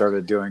 He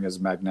started doing his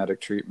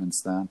magnetic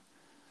treatments then.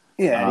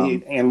 Yeah,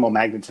 animal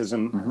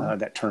magnetism,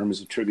 that term is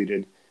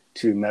attributed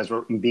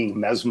to being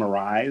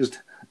mesmerized.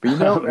 But, you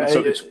know, so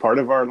it's part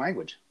of our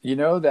language. You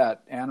know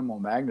that animal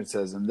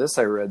magnetism, this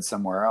I read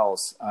somewhere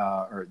else,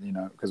 or, you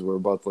know, because we're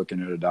both looking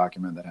at a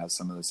document that has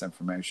some of this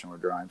information we're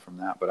drawing from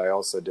that, but I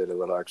also did a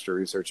little extra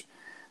research.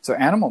 So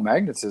animal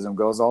magnetism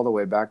goes all the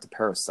way back to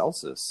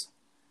Paracelsus.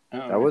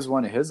 That was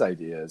one of his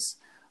ideas.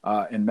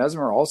 And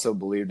Mesmer also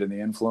believed in the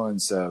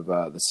influence of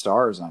the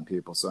stars on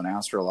people, so an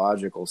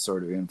astrological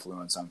sort of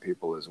influence on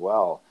people as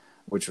well,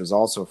 which was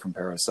also from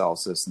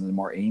Paracelsus, and the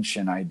more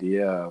ancient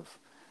idea of,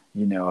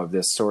 you know, of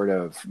this sort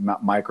of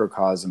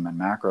microcosm and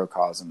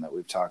macrocosm that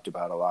we've talked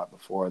about a lot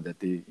before, that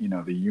the, you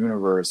know, the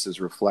universe is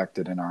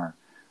reflected in our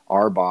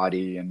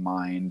body and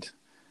mind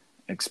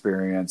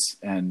experience,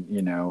 and,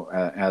 you know,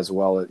 as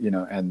well, you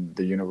know, and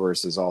the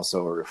universe is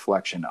also a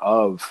reflection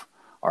of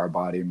our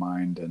body,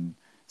 mind, and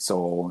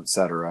soul,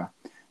 etc.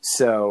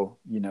 So,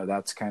 you know,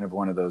 that's kind of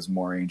one of those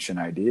more ancient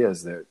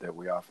ideas that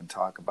we often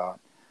talk about.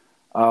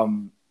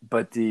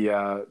 But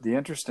the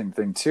interesting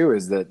thing too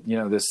is that, you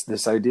know,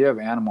 this idea of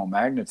animal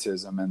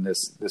magnetism and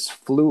this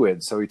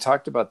fluid. So he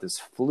talked about this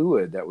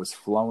fluid that was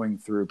flowing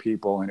through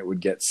people, and it would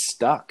get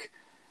stuck.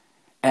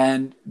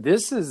 And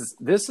this is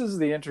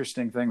the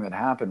interesting thing that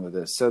happened with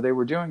this. So they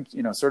were doing,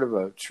 you know, sort of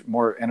a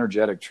more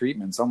energetic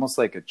treatments, almost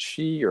like a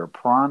chi or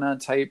prana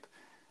type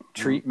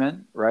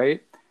treatment,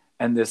 right?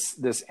 and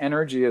this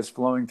energy is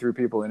flowing through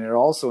people, and it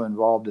also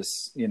involved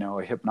this,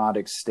 a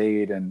hypnotic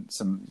state and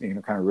some,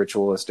 kind of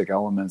ritualistic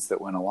elements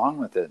that went along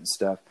with it and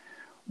stuff.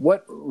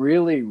 What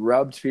really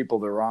rubbed people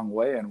the wrong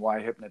way, and why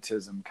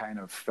hypnotism kind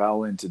of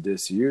fell into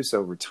disuse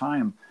over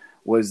time,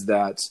 was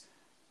that,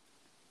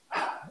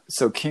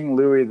 so King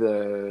Louis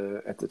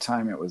at the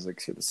time, it was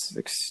like the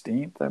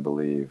 16th, I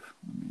believe.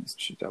 Let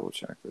me double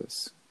check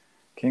this.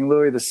 King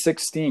Louis the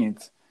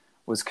 16th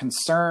was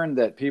concerned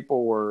that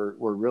people were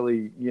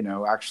really,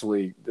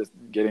 actually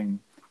getting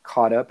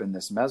caught up in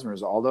this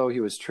mesmerism. Although he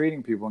was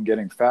treating people and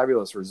getting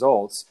fabulous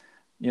results,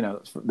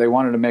 they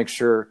wanted to make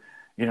sure,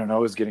 no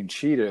one was getting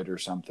cheated or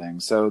something.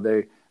 So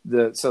the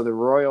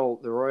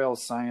Royal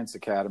Science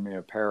Academy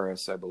of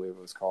Paris, I believe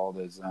it was called,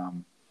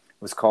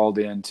 was called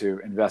in to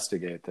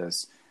investigate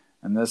this.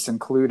 And this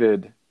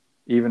included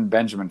even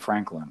Benjamin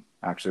Franklin,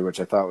 actually, which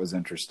I thought was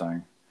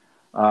interesting.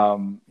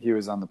 He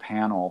was on the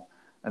panel.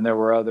 And there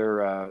were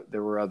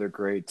other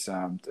great,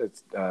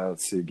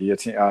 let's see,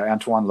 Guillotine,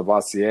 Antoine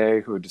Lavoisier,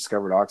 who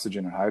discovered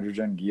oxygen and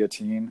hydrogen.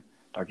 Guillotine,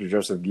 Dr.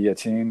 Joseph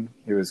Guillotine.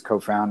 He was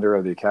co-founder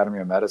of the Academy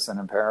of Medicine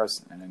in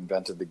Paris and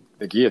invented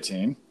the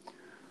guillotine.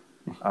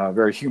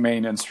 Very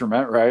humane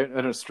instrument, right?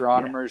 An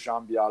astronomer,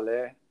 Jean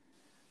Bialet,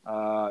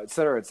 et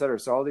cetera, et cetera.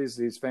 So all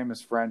these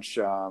famous French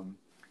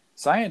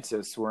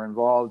scientists were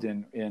involved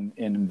in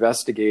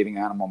investigating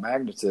animal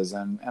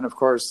magnetism, and of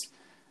course,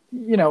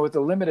 with the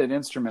limited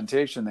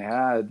instrumentation they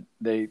had,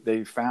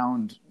 they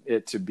found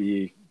it to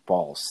be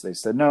false. They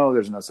said, no,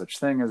 there's no such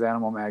thing as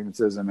animal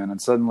magnetism. And then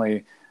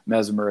suddenly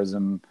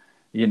mesmerism,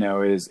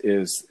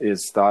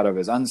 is thought of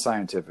as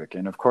unscientific.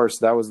 And of course,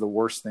 that was the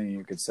worst thing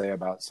you could say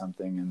about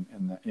something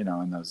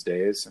in those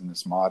days. In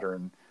this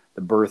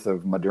the birth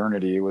of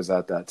modernity was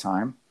at that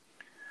time.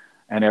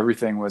 And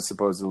everything was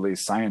supposedly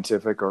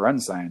scientific or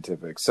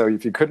unscientific. So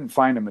if you couldn't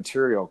find a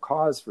material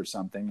cause for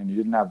something and you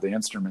didn't have the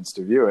instruments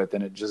to view it,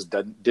 then it just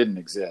didn't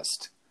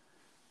exist.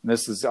 And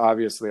this is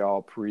obviously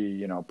all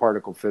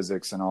particle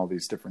physics and all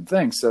these different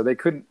things. So they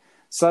couldn't,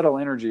 subtle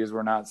energies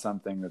were not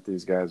something that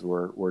these guys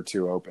were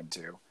too open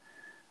to.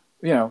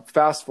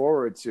 Fast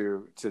forward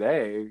to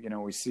today,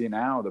 we see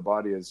now the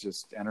body is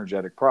just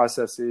energetic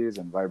processes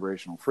and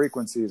vibrational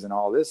frequencies and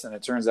all this. And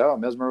it turns out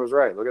Mesmer was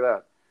right. Look at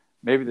that.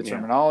 Maybe the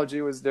terminology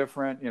was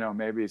different,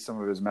 maybe some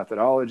of his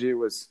methodology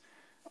was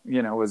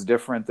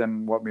different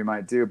than what we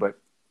might do, but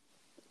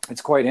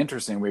it's quite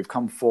interesting. We've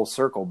come full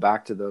circle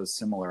back to those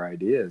similar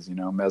ideas.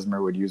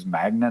 Mesmer would use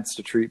magnets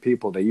to treat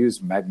people. They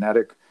use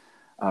magnetic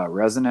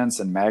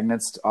resonance and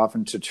magnets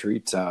often to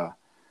treat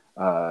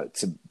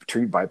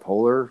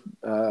bipolar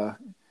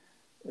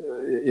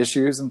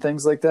issues and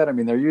things like that. I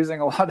mean, they're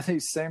using a lot of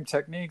these same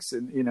techniques,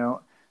 and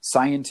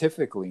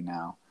scientifically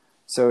now.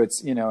 So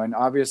it's, and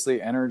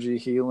obviously energy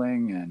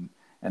healing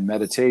and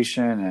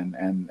meditation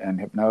and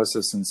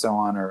hypnosis and so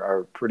on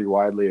are pretty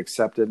widely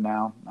accepted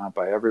now, not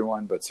by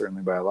everyone, but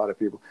certainly by a lot of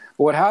people.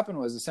 But what happened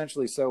was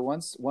essentially, so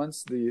once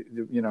the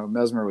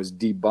Mesmer was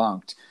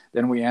debunked,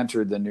 then we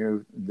entered the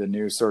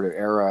new sort of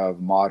era of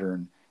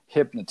modern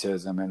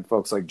hypnotism, and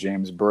folks like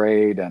James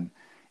Braid and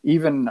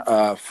even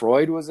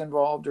Freud was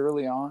involved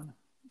early on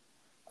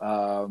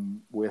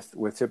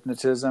with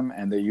hypnotism,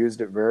 and they used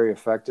it very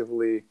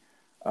effectively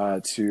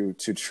to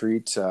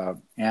treat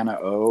Anna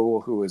O,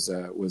 who was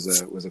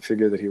a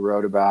figure that he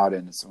wrote about,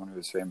 and it's one of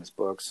his famous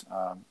books.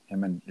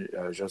 Him and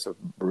Joseph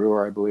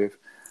Breuer, I believe,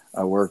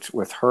 worked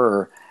with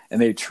her, and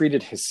they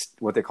treated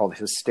what they called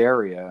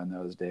hysteria in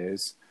those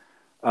days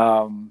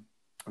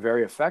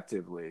very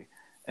effectively.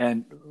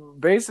 And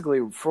basically,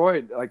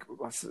 Freud, like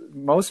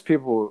most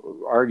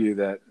people argue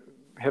that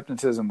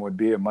hypnotism would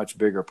be a much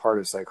bigger part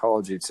of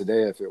psychology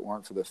today if it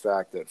weren't for the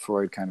fact that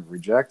Freud kind of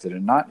rejected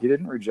it. He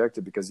didn't reject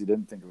it because he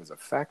didn't think it was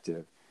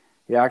effective.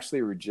 He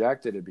actually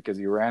rejected it because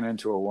he ran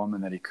into a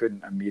woman that he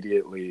couldn't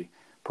immediately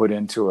put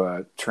into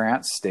a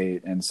trance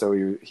state, and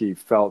so he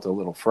felt a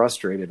little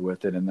frustrated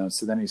with it. And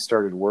so then he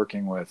started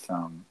working with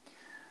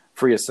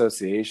free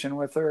association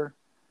with her,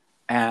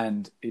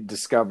 and he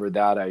discovered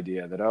that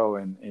idea that,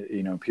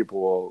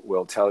 people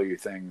will tell you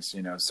things,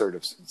 sort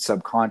of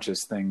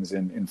subconscious things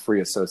in free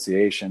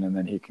association, and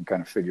then he can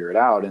kind of figure it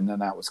out. And then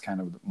that was kind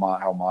of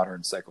how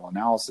modern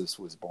psychoanalysis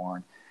was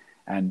born.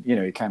 And,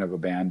 he kind of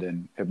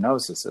abandoned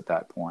hypnosis at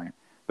that point,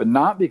 but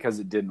not because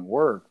it didn't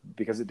work,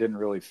 because it didn't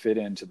really fit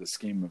into the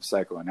scheme of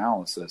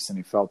psychoanalysis. And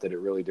he felt that it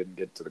really didn't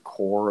get to the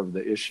core of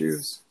the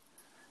issues,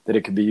 that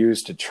it could be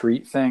used to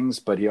treat things,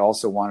 but he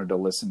also wanted to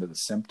listen to the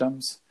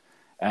symptoms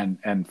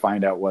and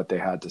find out what they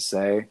had to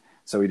say.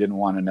 So he didn't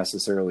want to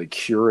necessarily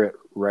cure it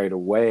right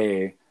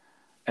away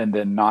and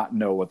then not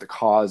know what the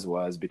cause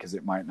was, because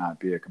it might not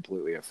be a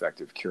completely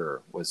effective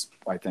cure.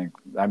 I think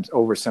I'm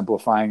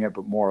oversimplifying it,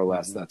 but more or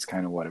less that's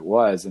kind of what it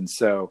was. And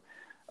so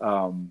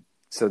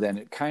then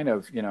it kind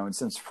of, and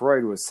since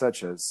Freud was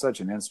such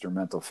an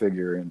instrumental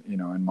figure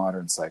in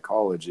modern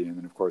psychology, and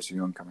then of course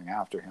Jung coming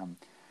after him,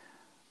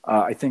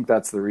 I think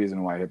that's the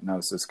reason why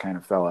hypnosis kind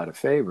of fell out of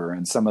favor.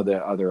 And some of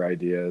the other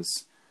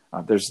ideas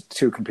There's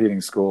two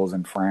competing schools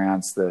in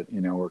France that,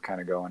 were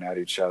kind of going at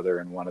each other,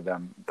 and one of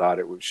them thought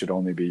it should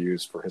only be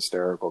used for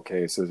hysterical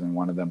cases, and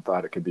one of them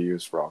thought it could be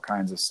used for all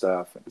kinds of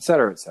stuff, et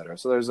cetera, et cetera.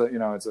 So there's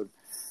it's a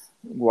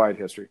wide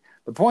history.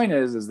 The point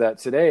is that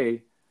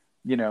today,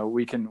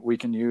 we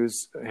can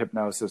use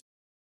hypnosis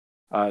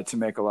to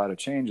make a lot of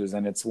changes,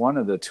 and it's one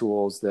of the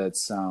tools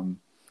that's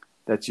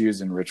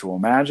used in ritual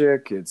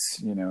magic.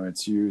 It's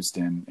it's used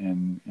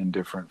in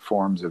different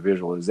forms of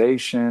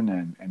visualization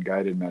and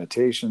guided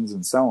meditations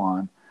and so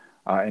on,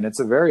 and it's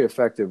a very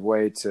effective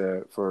way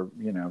to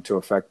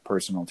affect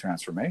personal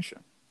transformation.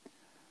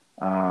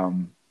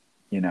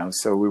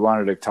 So we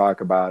wanted to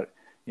talk about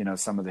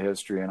some of the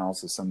history and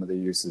also some of the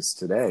uses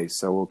today.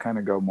 So we'll kind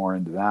of go more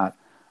into that.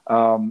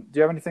 Do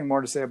you have anything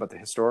more to say about the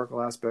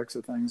historical aspects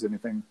of things?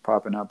 Anything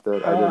popping up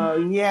that I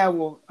didn't? Yeah.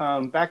 Well,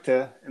 back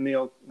to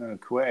Emile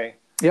Coué.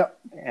 Yep.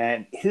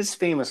 And his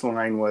famous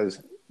line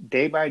was,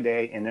 "Day by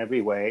day, in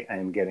every way, I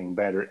am getting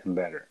better and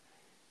better."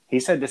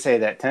 He said to say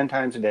that 10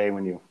 times a day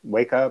when you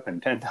wake up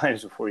and 10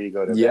 times before you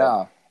go to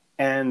bed.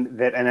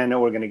 And I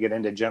know we're going to get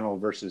into general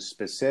versus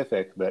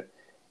specific, but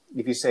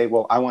if you say,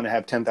 well, I want to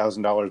have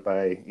 $10,000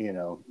 by,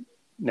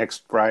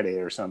 next Friday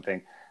or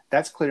something,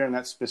 that's clear and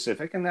that's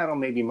specific, and that'll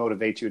maybe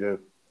motivate you to,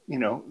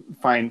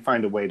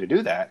 find a way to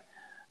do that.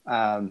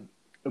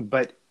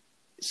 But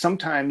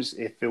sometimes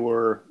if it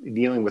were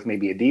dealing with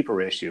maybe a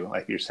deeper issue,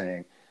 like you're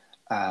saying,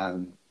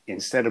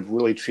 instead of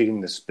really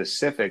treating the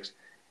specifics,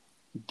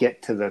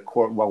 get to the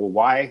core. Well,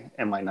 why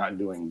am I not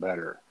doing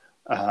better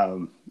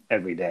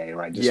every day?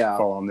 Or I just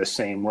fall on the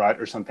same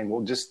rut or something.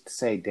 Well, just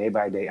say day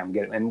by day, I'm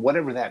getting, and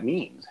whatever that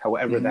means,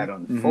 however that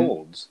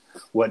unfolds,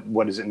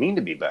 what does it mean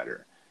to be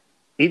better?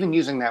 Even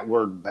using that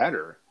word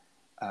better,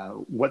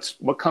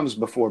 what comes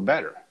before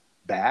better?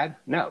 Bad?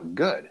 No,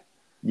 good.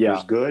 Yeah.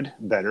 There's good,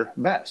 better,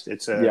 best.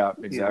 It's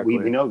exactly.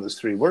 We know those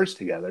three words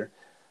together.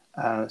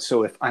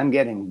 So if I'm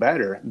getting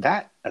better,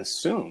 that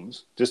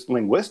assumes, just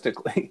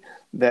linguistically,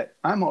 that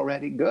I'm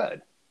already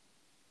good.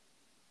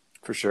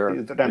 For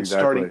sure. That I'm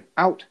starting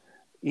out,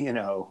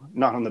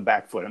 not on the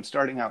back foot. I'm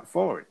starting out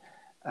forward.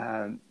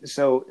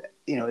 So,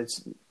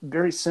 it's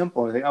very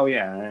simple. I think, oh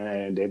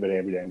yeah, day by day,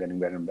 every day, I'm getting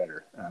better and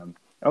better.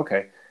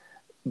 Okay.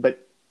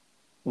 But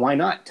why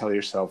not tell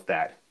yourself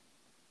that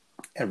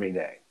every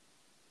day?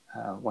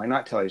 Why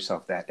not tell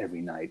yourself that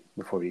every night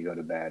before you go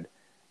to bed?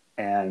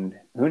 And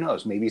who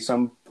knows, maybe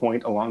some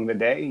point along the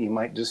day, you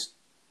might just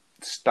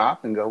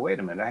stop and go, wait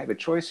a minute, I have a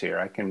choice here.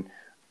 I can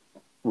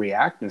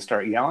react and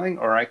start yelling,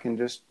 or I can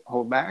just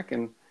hold back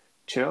and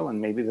chill, and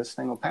maybe this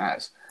thing will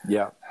pass.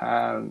 Yeah.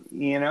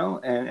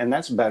 And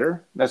that's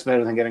better. That's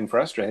better than getting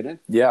frustrated.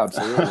 Yeah,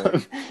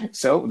 absolutely.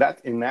 So that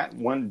in that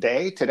one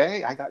day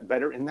today, I got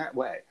better in that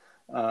way.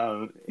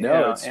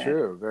 It's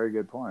true. Very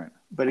good point.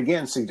 But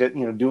again,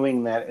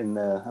 doing that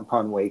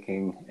upon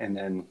waking and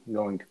then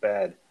going to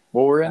bed.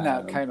 Well, we're in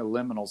that kind of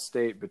liminal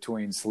state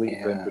between sleep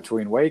and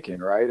between waking,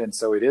 right? And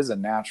so it is a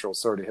natural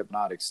sort of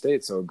hypnotic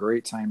state. So a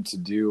great time to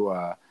do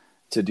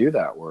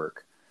that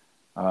work.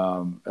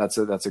 That's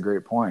a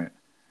great point.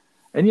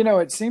 And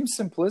it seems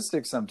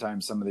simplistic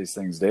sometimes. Some of these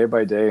things, day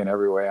by day, in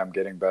every way, I'm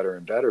getting better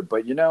and better.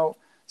 But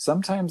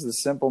sometimes the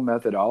simple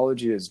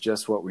methodology is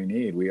just what we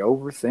need. We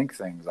overthink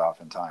things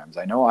oftentimes.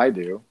 I know I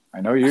do. I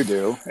know you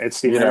do.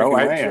 It's the American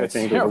way, I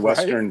think, or the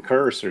Western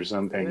curse or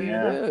something.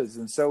 It is.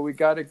 And so we've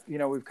kind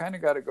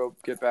of got to go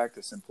get back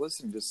to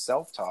simplicity and just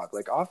self-talk.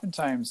 Like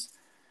oftentimes,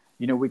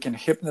 we can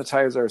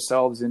hypnotize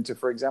ourselves into,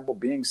 for example,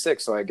 being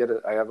sick. So I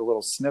have a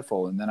little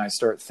sniffle, and then I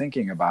start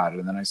thinking about it,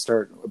 and then I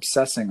start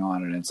obsessing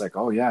on it. And it's like,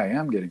 oh yeah, I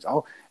am getting,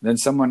 and then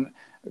someone,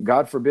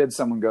 God forbid,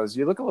 someone goes,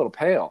 you look a little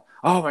pale.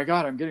 Oh my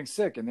God, I'm getting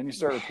sick. And then you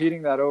start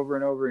repeating that over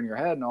and over in your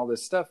head and all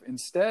this stuff.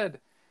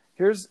 Instead,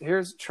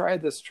 try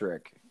this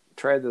trick.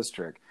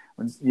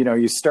 When,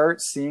 you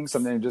start seeing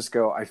something and just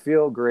go, I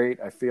feel great.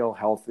 I feel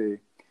healthy.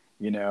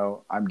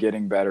 I'm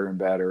getting better and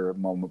better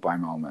moment by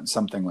moment,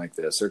 something like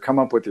this, or come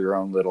up with your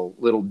own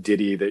little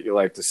ditty that you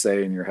like to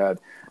say in your head.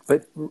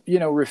 But,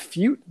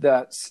 refute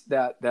that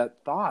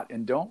thought,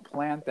 and don't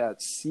plant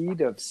that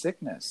seed of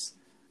sickness.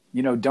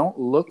 Don't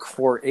look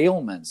for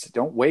ailments.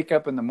 Don't wake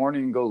up in the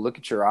morning and go look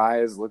at your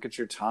eyes, look at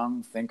your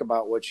tongue, think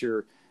about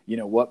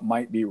what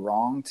might be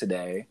wrong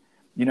today.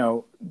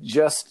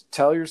 Just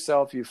tell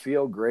yourself you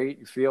feel great,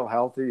 you feel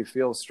healthy, you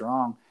feel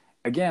strong.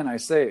 Again, I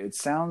say it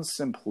sounds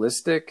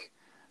simplistic,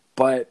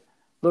 but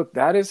look,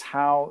 that is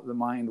how the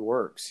mind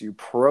works. You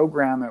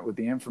program it with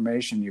the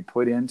information you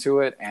put into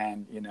it,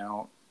 and,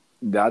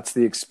 that's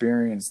the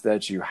experience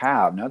that you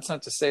have. Now, it's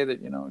not to say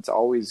that, it's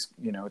always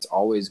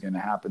going to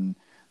happen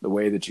the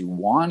way that you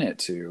want it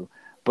to,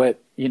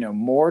 but,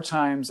 more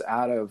times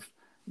out of,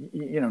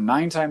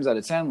 9 times out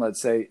of 10,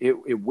 let's say,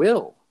 it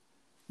will.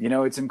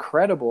 It's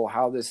incredible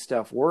how this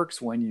stuff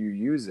works when you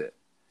use it,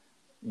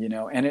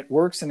 and it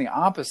works in the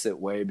opposite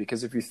way,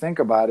 because if you think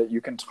about it,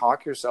 you can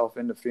talk yourself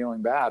into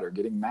feeling bad or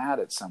getting mad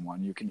at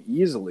someone. You can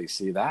easily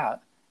see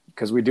that,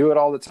 because we do it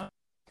all the time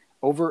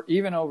over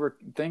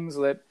things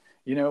that,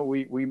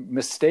 we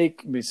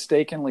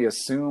mistakenly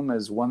assume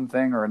as one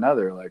thing or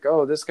another, like,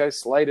 oh, this guy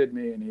slighted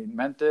me and he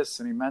meant this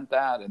and he meant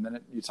that. And then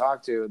you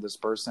talk to this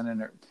person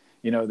and,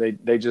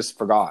 they just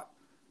forgot.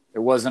 It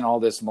wasn't all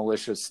this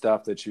malicious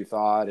stuff that you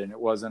thought. And it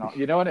wasn't all,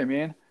 you know what I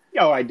mean?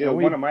 Oh, I do.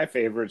 One of my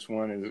favorites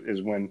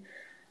is when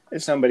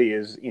somebody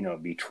is,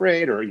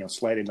 betrayed or,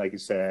 slighted, like you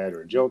said,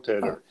 or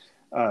jilted or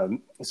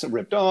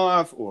ripped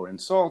off or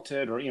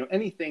insulted or,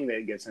 anything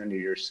that gets under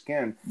your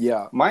skin.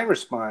 Yeah. My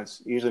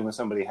response usually when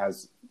somebody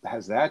has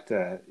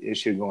that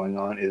issue going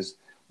on is,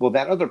 well,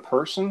 that other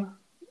person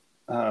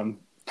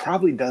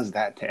probably does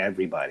that to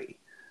everybody.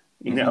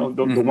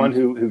 The one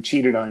who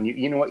cheated on you.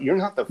 You know what? You're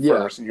not the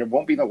first, and you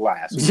won't be the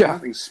last. There's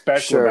nothing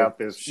special about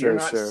this. You're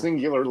not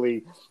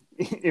singularly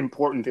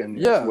important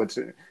in what's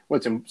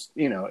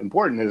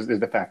important is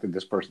the fact that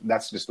this person,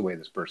 that's just the way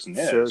this person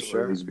is,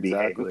 or is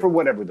behaving for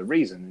whatever the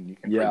reason, and you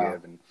can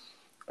forgive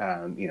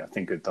and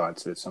think good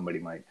thoughts that somebody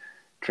might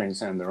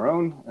transcend their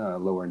own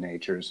lower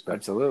natures. But,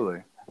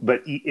 absolutely.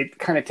 But it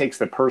kind of takes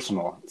the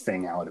personal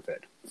thing out of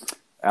it.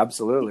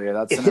 Absolutely.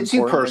 That's it hits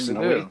you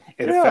personally.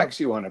 It affects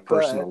you on a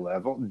personal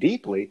level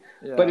deeply,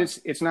 but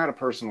it's not a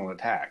personal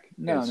attack.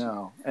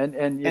 No. And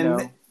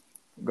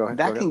go ahead.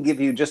 That can give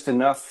you just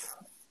enough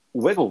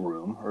wiggle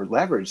room or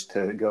leverage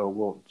to go,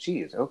 well,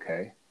 geez,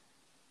 okay,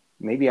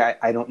 maybe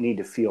I don't need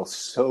to feel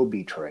so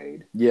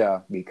betrayed.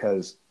 Yeah.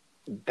 Because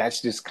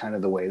that's just kind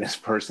of the way this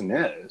person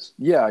is.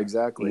 Yeah,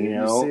 exactly.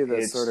 You see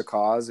this sort of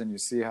cause, and you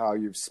see how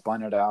you've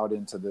spun it out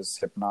into this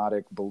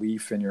hypnotic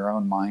belief in your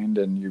own mind,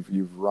 and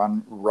you've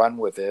run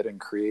with it and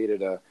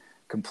created a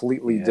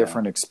completely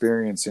different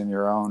experience in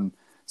your own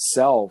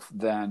self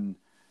than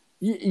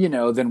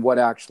than what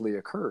actually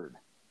occurred.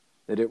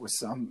 That it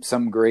was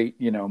some great,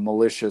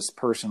 malicious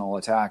personal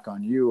attack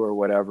on you or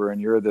whatever,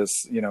 and you're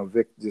this,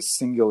 this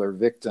singular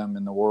victim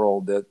in the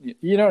world. That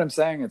you know what I'm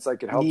saying? It's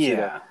like it helps you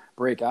to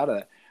break out of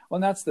that. Well,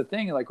 and that's the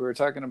thing, like we were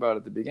talking about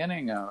at the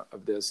beginning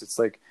of this. It's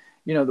like,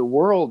 the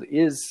world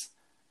is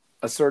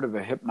a sort of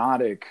a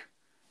hypnotic,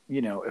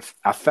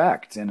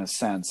 effect in a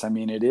sense. I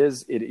mean, it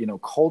is,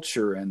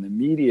 culture and the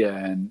media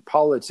and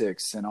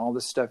politics and all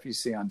the stuff you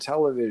see on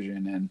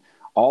television and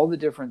all the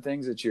different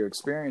things that you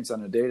experience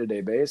on a day-to-day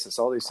basis,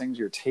 all these things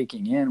you're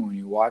taking in when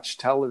you watch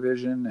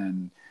television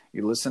and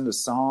you listen to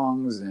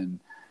songs and,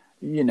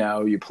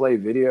 you play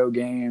video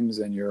games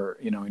and you're,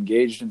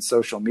 engaged in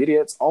social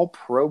media. It's all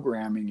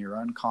programming your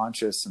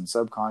unconscious and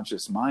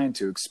subconscious mind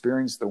to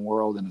experience the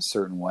world in a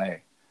certain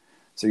way.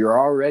 So you're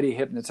already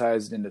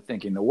hypnotized into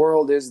thinking the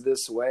world is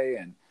this way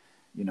and,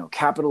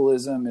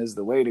 capitalism is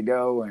the way to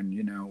go. And,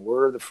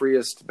 we're the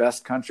freest,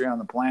 best country on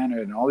the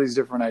planet and all these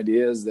different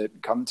ideas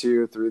that come to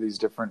you through these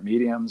different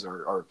mediums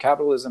or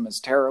capitalism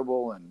is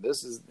terrible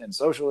and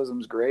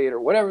socialism is great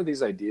or whatever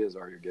these ideas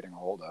are you're getting a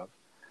hold of.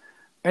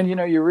 And,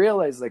 you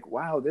realize like,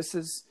 wow, this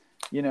is,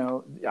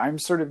 I'm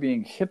sort of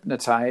being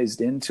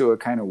hypnotized into a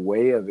kind of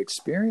way of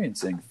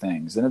experiencing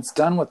things. And it's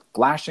done with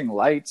flashing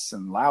lights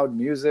and loud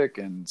music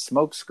and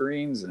smoke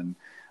screens and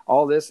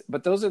all this.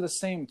 But those are the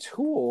same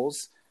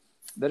tools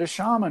that a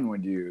shaman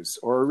would use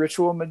or a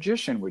ritual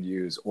magician would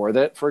use, or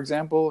that, for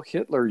example,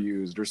 Hitler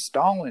used or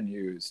Stalin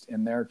used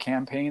in their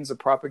campaigns of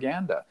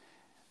propaganda.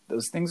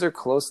 Those things are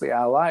closely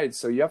allied.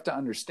 So you have to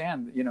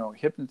understand,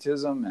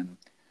 hypnotism and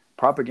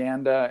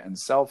propaganda and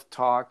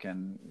self-talk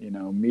and,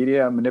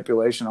 media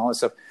manipulation, all that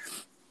stuff.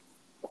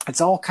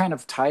 It's all kind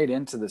of tied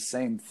into the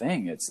same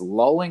thing. It's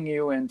lulling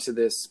you into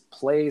this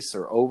place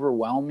or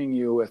overwhelming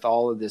you with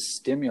all of this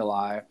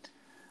stimuli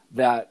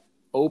that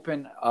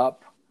open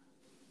up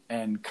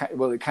and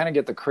they kind of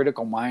get the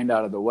critical mind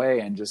out of the way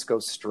and just go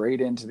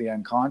straight into the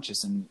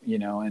unconscious and,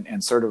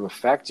 and sort of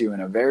affect you in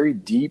a very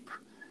deep,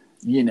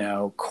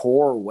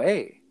 core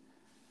way.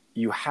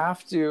 You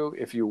have to,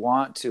 if you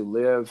want to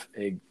live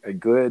a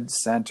good,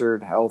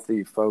 centered,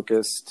 healthy,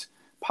 focused,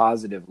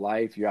 positive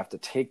life, you have to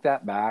take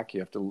that back. You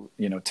have to,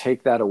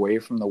 take that away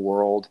from the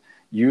world,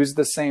 use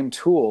the same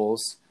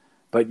tools,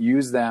 but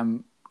use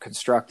them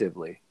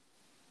constructively.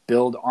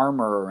 Build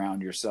armor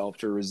around yourself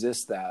to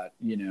resist that,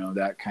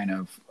 that kind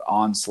of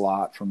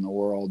onslaught from the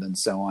world and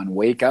so on.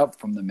 Wake up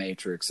from the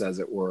matrix, as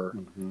it were,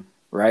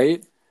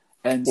 right?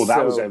 And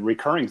that was a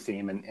recurring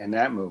theme in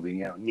that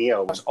movie.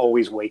 Neo was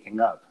always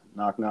waking up.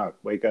 Knock, knock,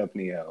 wake up,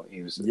 Neo.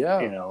 He was,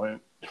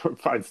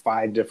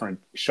 five different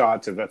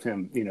shots of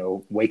him,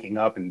 waking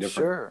up in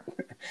different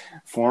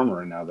form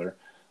or another,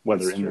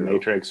 whether in the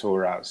Matrix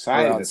or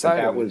outside of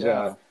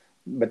it.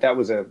 But that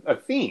was a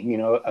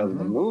theme, of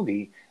the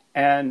movie.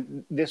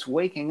 And this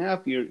waking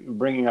up, you're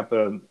bringing up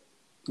a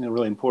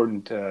really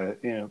important,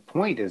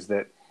 point is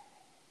that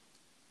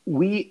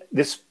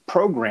this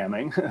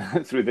programming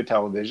through the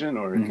television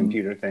or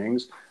computer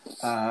things,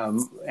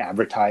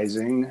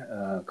 advertising,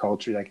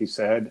 culture, like you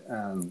said,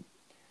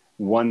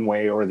 one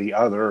way or the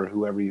other, or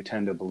whoever you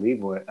tend to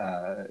believe with,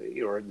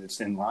 or that's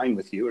in line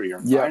with you or your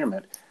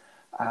environment,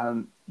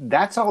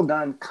 that's all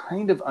done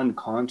kind of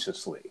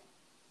unconsciously.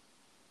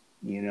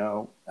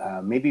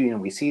 Maybe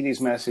we see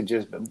these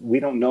messages, but we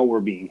don't know we're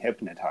being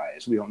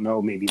hypnotized. We don't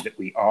know maybe that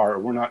we are.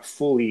 We're not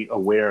fully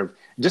aware of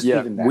just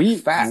even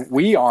that fact.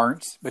 We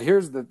aren't. But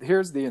here's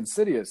the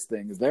insidious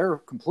thing: they're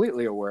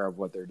completely aware of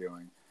what they're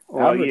doing.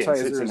 Well,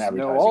 Advertisers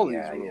know all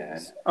these rules. Yeah.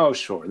 Oh,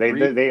 sure.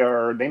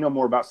 They know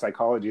more about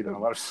psychology than a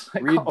lot of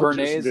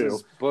psychologists do. Read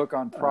Bernays' book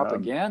on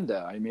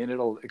propaganda.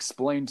 It'll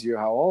explain to you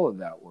how all of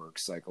that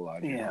works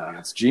psychologically. Yeah.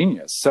 It's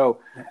genius.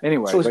 So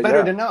anyway, it's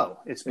better to know.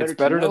 It's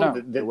better to know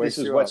that this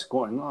is what's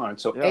going on.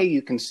 So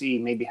you can see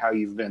maybe how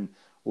you've been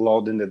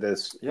lulled into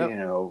this,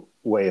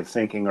 way of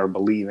thinking or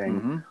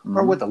believing,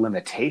 or what the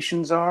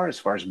limitations are as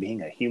far as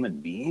being a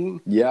human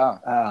being. Yeah.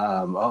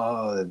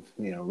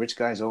 Rich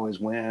guys always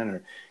win,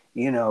 or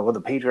the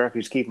patriarchy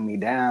is keeping me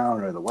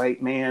down, or the white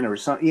man, or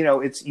something.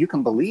 You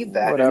can believe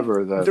that.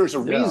 Whatever. There's a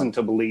reason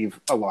to believe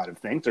a lot of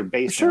things. They're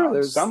based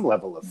on some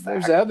level of fact.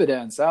 There's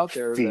evidence out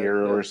there,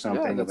 fear or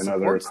something of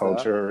another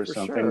culture or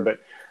something. Sure.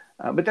 But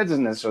that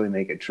doesn't necessarily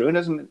make it true. It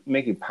doesn't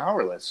make you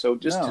powerless. So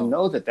just to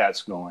know that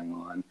that's going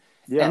on,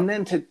 and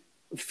then to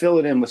fill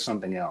it in with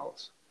something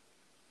else.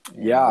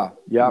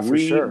 For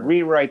sure.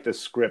 Rewrite the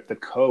script, the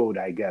code.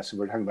 I guess if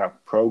we're talking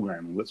about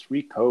programming, let's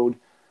recode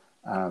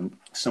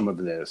some of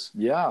this.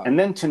 Yeah. And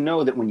then to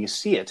know that when you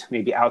see it,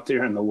 maybe out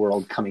there in the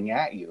world coming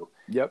at you,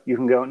 you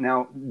can go,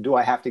 now, do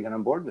I have to get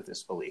on board with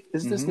this belief?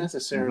 Is this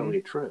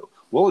necessarily true?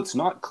 Well, it's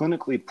not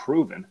clinically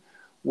proven.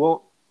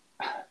 Well,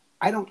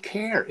 I don't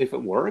care if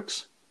it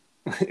works.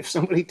 If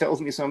somebody tells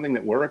me something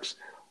that works,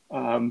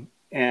 and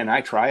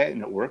I try it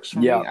and it works for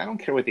me, I don't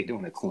care what they do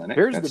in a clinic.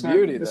 Here's the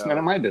beauty, though. It's none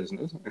of my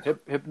business.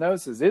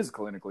 Hypnosis is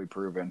clinically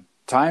proven.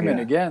 Time and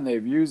again,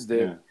 they've used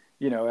it.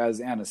 As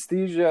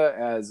anesthesia,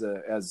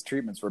 as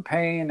treatments for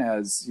pain,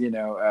 as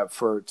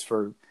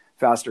for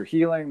faster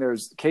healing.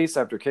 There's case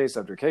after case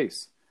after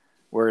case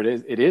where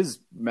it is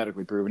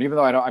medically proven. Even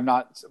though I'm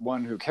not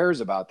one who cares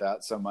about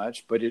that so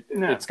much, but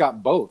it's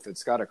got both.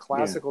 It's got a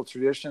classical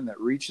tradition that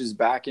reaches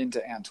back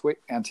into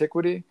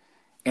antiquity,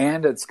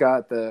 and it's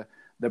got the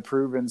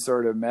proven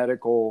sort of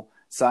medical,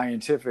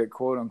 scientific,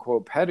 quote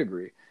unquote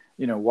pedigree.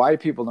 Why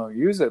people don't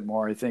use it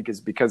more, I think,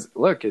 is because,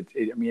 look,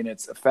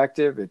 it's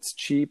effective, it's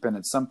cheap, and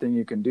it's something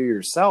you can do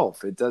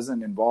yourself. It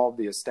doesn't involve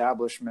the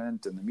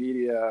establishment and the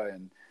media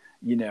and,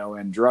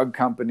 and drug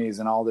companies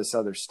and all this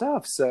other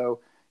stuff. So,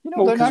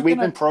 because we've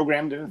been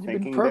programmed into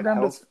thinking that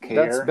health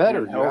care that's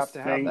better. And health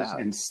things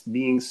and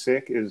being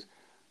sick is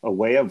a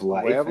way of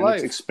life.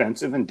 It's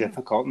expensive and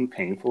difficult and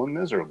painful and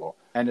miserable.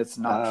 And it's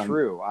not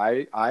true.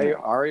 I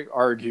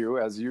argue,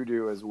 as you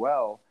do as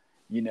well,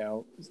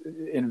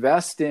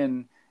 invest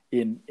in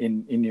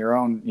your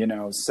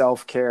own,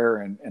 self-care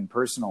and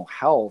personal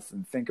health,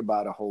 and think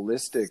about a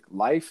holistic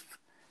life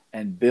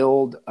and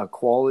build a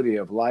quality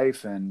of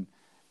life and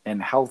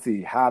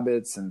healthy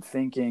habits and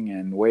thinking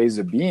and ways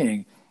of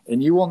being.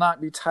 And you will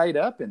not be tied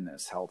up in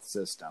this health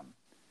system,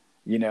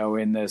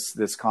 in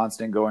this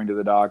constant going to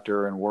the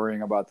doctor and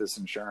worrying about this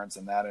insurance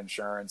and that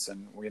insurance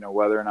and,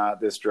 whether or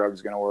not this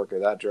drug's going to work or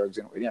that drug's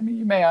going to.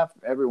 You may have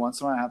every once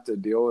in a while have to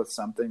deal with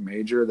something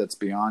major that's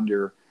beyond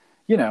your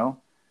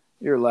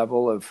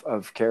level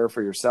of care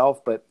for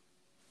yourself. But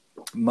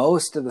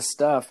most of the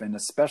stuff, and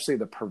especially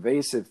the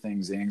pervasive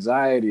things, the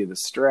anxiety, the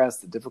stress,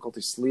 the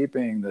difficulty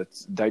sleeping, the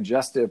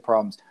digestive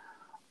problems,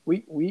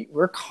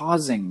 we're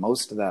causing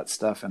most of that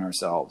stuff in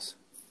ourselves.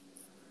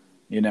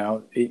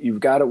 We've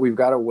got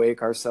to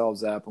wake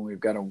ourselves up, and we've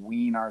got to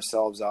wean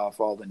ourselves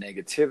off all the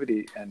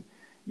negativity and,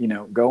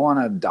 go on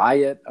a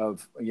diet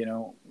of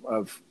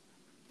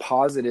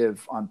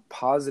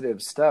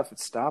positive stuff.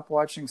 Stop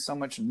watching so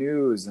much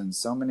news and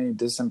so many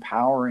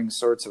disempowering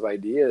sorts of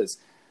ideas.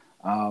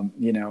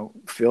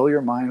 Fill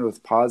your mind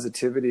with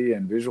positivity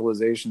and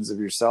visualizations of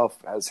yourself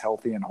as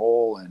healthy and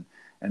whole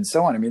and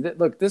so on.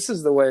 Look, this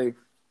is the way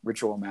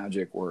ritual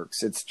magic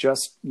works. It's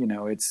just,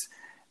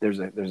 there's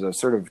a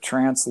sort of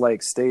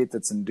trance-like state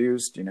that's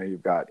induced.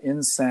 You've got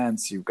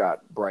incense, you've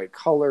got bright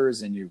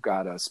colors, and you've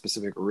got a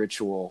specific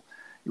ritual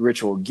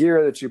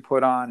gear that you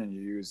put on, and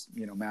you use,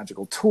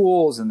 magical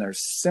tools, and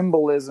there's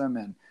symbolism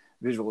and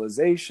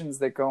visualizations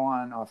that go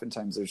on.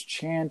 Oftentimes there's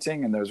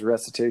chanting and there's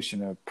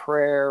recitation of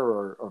prayer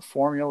or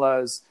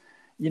formulas.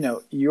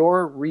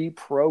 You're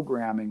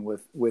reprogramming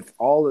with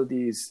all of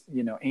these,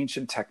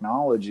 ancient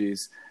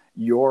technologies,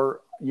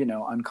 your,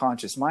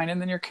 unconscious mind, and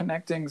then you're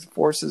connecting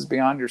forces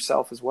beyond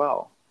yourself as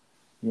well.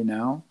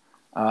 The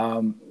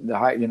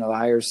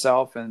higher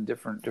self and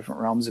different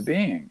realms of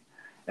being.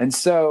 And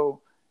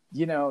so,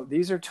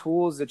 these are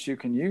tools that you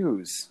can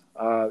use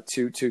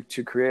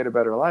to create a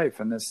better life.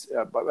 And this,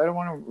 but I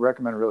want to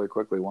recommend really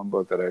quickly one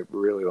book that I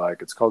really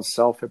like. It's called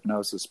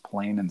Self-Hypnosis,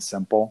 Plain and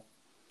Simple,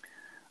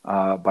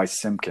 by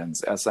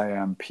Simpkins,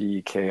 Simpkins.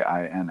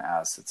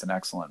 It's an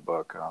excellent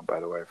book, by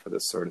the way, for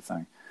this sort of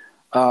thing.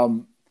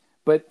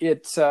 But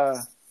it's,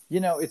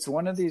 it's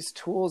one of these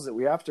tools that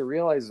we have to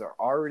realize are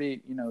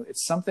already,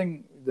 it's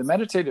something, the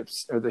meditative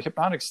or the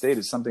hypnotic state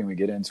is something we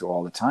get into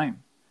all the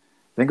time.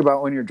 Think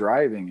about when you're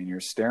driving and you're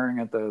staring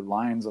at the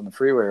lines on the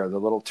freeway or the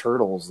little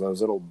turtles,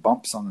 those little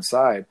bumps on the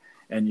side.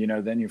 And,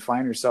 then you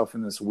find yourself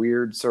in this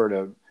weird sort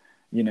of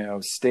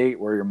state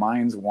where your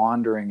mind's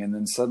wandering, and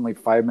then suddenly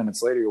 5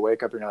 minutes later you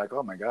wake up and you're like,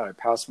 oh my God, I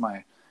passed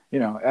my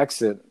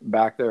exit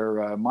back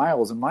there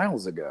miles and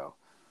miles ago.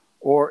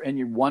 And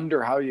you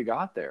wonder how you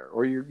got there,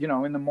 or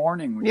in the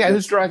morning.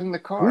 Who's driving the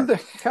car? Who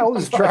the hell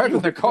is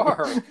driving the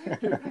car?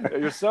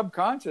 Your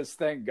subconscious,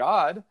 thank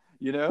God.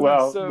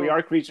 Well, we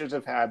are creatures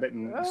of habit,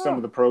 and some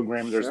of the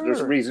programs,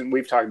 there's reason,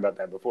 we've talked about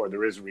that before.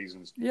 There is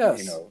reasons,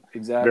 yes,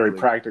 exactly, very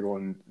practical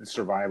and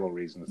survival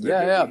reasons.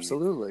 That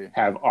absolutely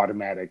have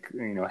automatic,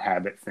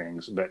 habit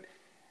things. But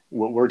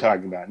what we're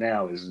talking about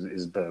now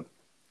is the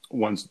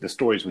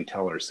stories we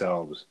tell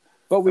ourselves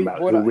about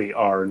who we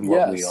are and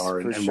what we are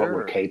and what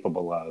we're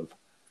capable of.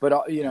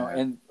 But,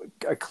 and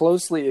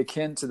closely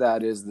akin to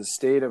that is the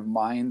state of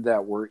mind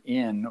that we're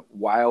in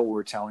while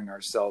we're telling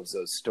ourselves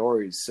those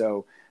stories.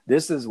 So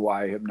this is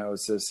why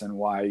hypnosis and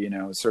why,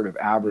 sort of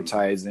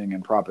advertising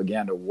and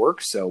propaganda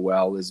work so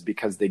well, is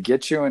because they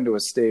get you into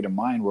a state of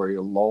mind where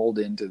you're lulled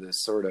into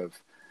this sort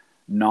of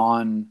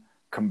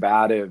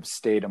non-combative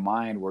state of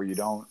mind where you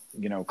don't,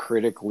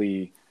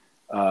 critically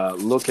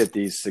look at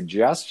these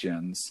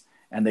suggestions,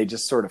 and they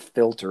just sort of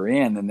filter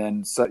in. And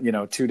then,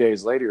 2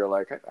 days later, you're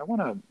like, I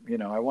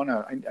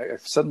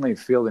suddenly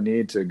feel the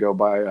need to go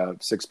buy a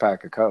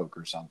 6-pack of Coke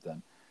or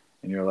something.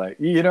 And you're like,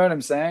 you know what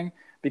I'm saying?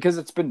 Because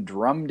it's been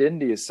drummed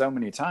into you so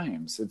many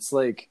times. It's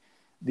like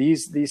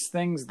these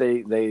things,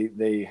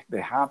 they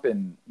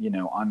happen,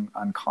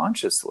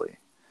 unconsciously,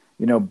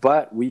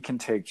 but we can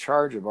take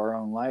charge of our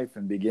own life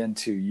and begin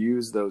to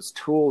use those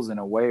tools in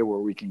a way where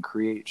we can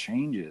create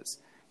changes.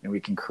 And we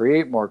can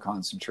create more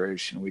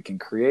concentration. We can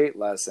create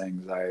less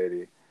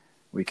anxiety.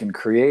 We can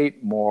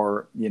create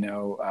more,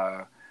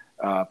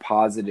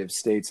 positive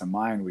states of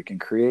mind. We can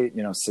create,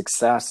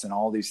 success and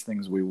all these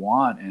things we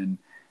want, and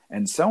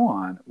so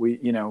on.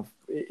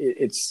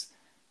 It's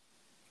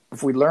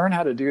if we learn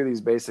how to do these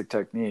basic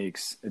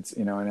techniques, it's,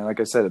 and like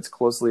I said, it's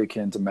closely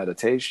akin to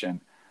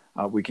meditation.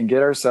 We can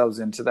get ourselves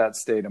into that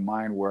state of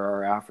mind where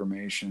our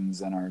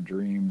affirmations and our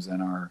dreams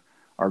and our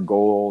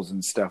goals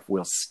and stuff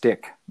will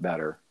stick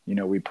better.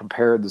 We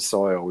prepared the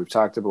soil. We've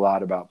talked a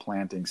lot about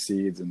planting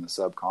seeds in the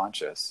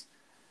subconscious.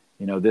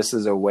 This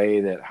is a way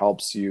that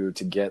helps you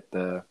to get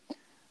the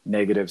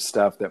negative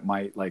stuff that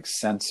might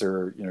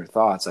censor your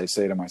thoughts. I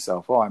say to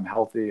myself, oh, I'm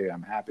healthy,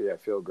 I'm happy, I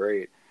feel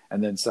great.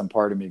 And then some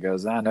part of me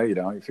goes, no, you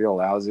don't, you feel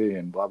lousy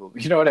and blah, blah,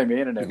 blah. You know what I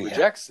mean? And it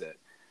rejects it.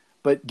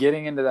 But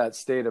getting into that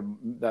state of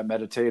that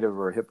meditative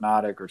or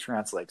hypnotic or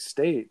trance-like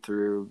state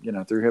through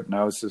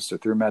hypnosis or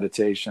through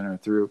meditation or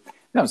through,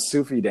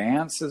 Sufi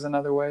dance is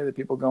another way that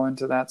people go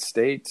into that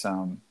state.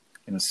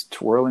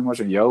 Twirling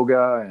motion,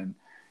 yoga, and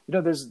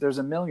there's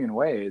a million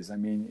ways. I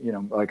mean,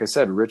 like I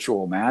said,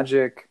 ritual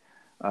magic,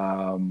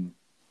 meditating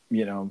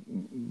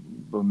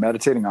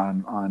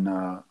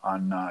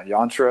on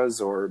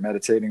yantras or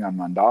meditating on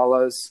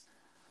mandalas.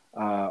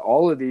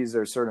 All of these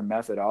are sort of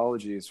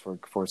methodologies for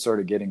sort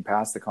of getting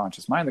past the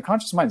conscious mind. The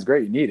conscious mind is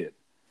great. You need it.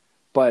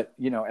 But,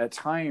 at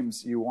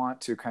times you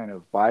want to kind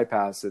of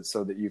bypass it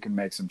so that you can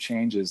make some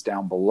changes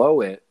down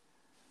below it,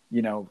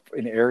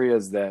 in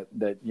areas that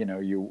you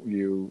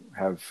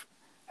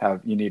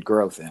need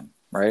growth in,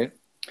 right?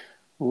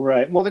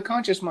 Right. Well, the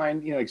conscious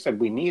mind, like I said,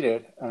 we need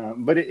it,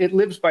 but it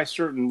lives by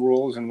certain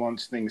rules and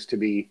wants things to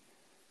be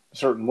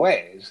certain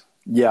ways.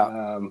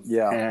 Yeah.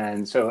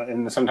 And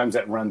sometimes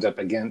that runs up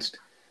against,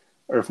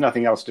 or if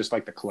nothing else, just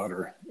like the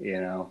clutter,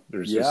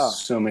 there's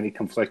just so many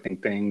conflicting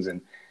things.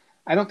 And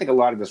I don't think a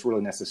lot of us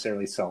really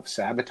necessarily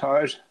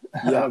self-sabotage,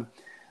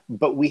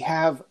 but we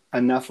have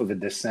enough of a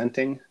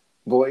dissenting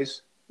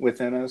voice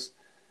within us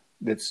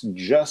that's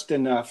just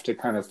enough to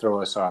kind of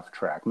throw us off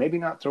track. Maybe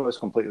not throw us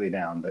completely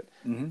down, but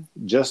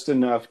just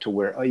enough to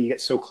where, you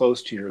get so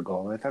close to your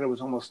goal. And I thought it was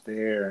almost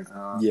there. And,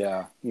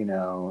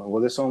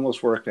 this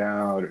almost worked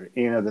out. Or,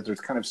 that there's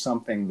kind of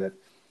something that,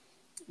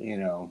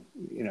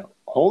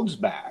 holds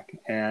back.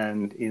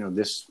 And,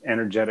 this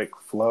energetic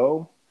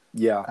flow.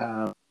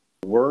 Yeah.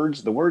 The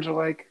words are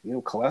like,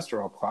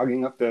 cholesterol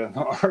clogging up the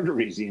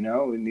arteries, we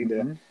need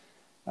to,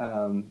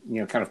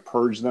 kind of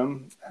purge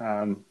them.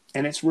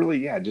 And it's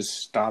really,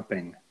 just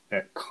stopping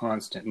that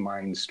constant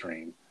mind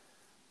stream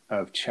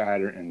of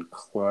chatter and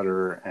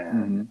clutter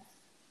and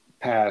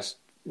past,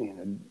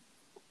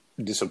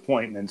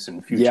 disappointments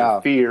and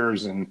future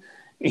fears and,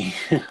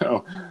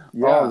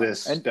 all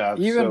this and stuff.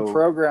 Even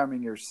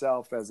programming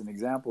yourself, as an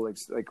example,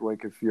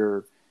 like if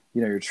you're,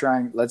 you're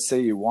trying, let's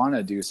say you want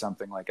to do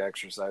something like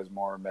exercise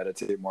more,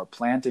 meditate more,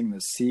 planting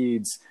the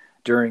seeds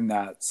during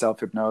that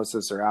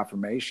self-hypnosis or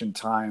affirmation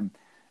time,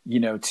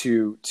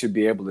 to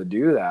be able to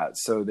do that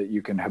so that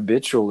you can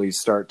habitually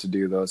start to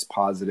do those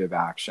positive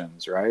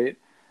actions, right?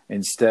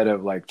 Instead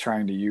of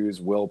trying to use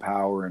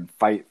willpower and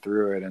fight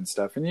through it and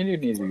stuff. And you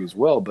need to use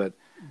will, but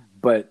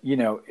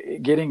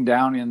getting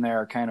down in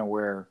there kind of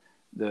where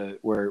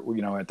at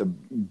the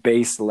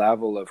base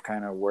level of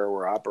kind of where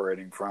we're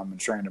operating from and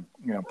trying to,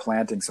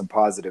 planting some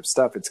positive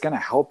stuff, it's going to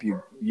help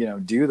you,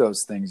 do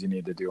those things you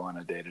need to do on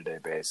a day-to-day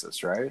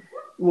basis, right?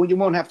 Well, you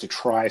won't have to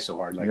try so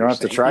hard. Like You don't have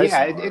to try so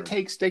hard. It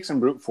takes some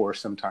brute force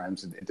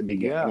sometimes at the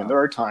beginning. Yeah. And there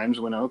are times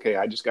when, okay,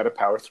 I just got to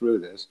power through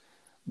this.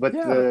 But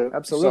Yeah, the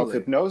absolutely.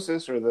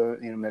 self-hypnosis or the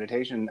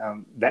meditation,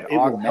 that it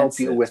will augments help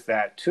you it. with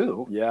that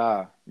too.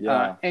 Yeah,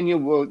 yeah. And you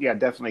will,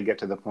 definitely get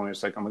to the point.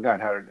 It's like, oh my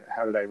God,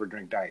 how did I ever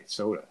drink diet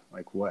soda?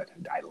 Like what?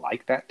 I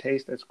like that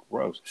taste. That's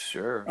gross.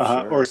 Sure.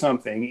 Or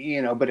something,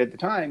 But at the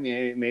time,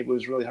 maybe it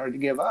was really hard to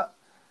give up.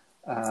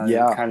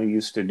 Kind of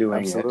used to doing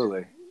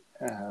absolutely.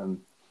 it.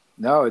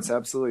 No, it's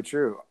absolutely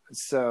true.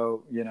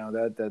 So,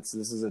 this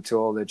is a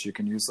tool that you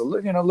can use. So,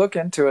 look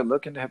into it,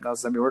 look into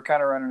hypnosis. I mean, we're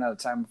kind of running out of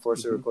time before,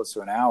 so we're close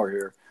to an hour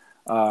here,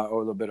 or a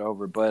little bit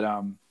over. But,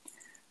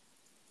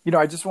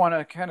 I just want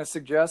to kind of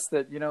suggest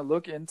that,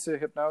 look into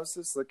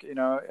hypnosis. Look,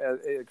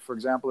 for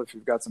example, if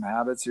you've got some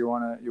habits you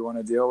want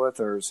to deal with,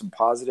 or some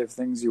positive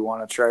things you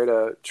want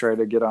to try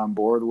to get on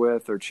board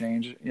with or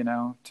change,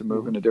 to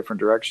move in a different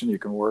direction, you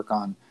can work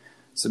on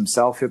some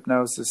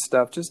self-hypnosis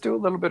stuff. Just do a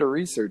little bit of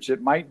research.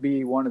 It might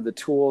be one of the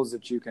tools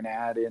that you can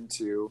add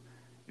into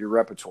your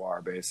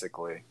repertoire,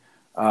 basically.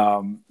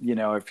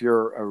 If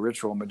you're a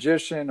ritual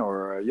magician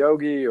or a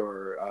yogi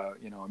or, a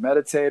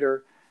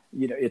meditator,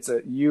 it's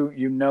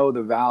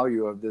the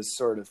value of this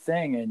sort of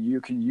thing, and you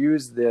can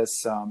use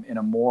this in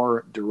a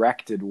more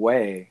directed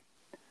way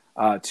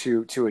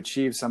to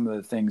achieve some of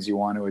the things you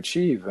want to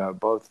achieve,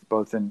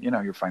 both in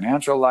your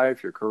financial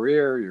life, your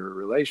career, your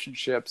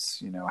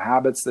relationships,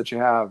 habits that you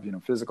have,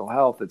 physical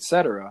health,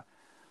 etc.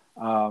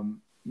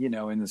 In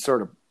the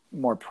sort of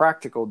more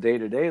practical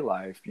day-to-day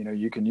life,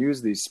 you can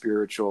use these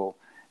spiritual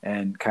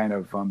and kind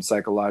of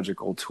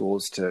psychological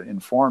tools to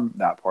inform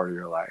that part of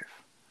your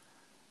life.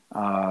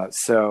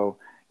 So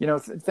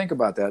think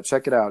about that.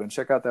 Check it out, and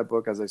check out that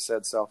book, as I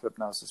said,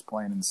 Self-Hypnosis,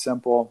 Plain and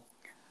Simple.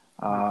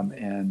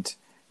 And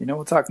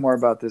we'll talk more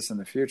about this in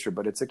the future,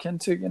 but it's akin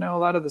to, a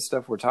lot of the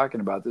stuff we're talking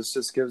about. This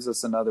just gives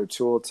us another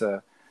tool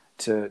to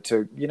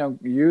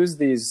use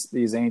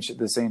this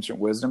ancient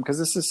wisdom, because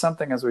this is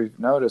something, as we've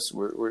noticed,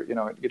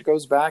 it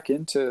goes back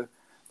into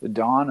the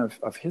dawn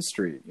of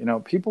history.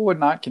 People would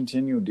not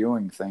continue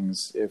doing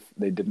things if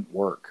they didn't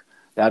work.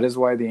 That is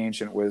why the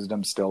ancient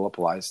wisdom still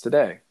applies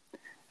today.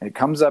 And it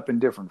comes up in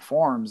different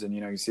forms, and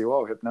you see,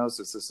 whoa,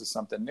 hypnosis, this is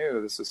something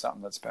new. This is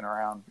something that's been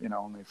around,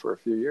 only for a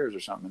few years or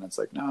something. And it's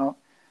like, no.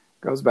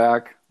 Goes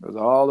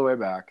all the way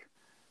back,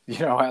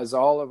 as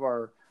all of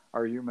our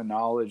human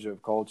knowledge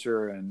of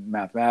culture and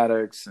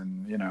mathematics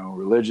and,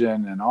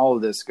 religion and all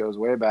of this goes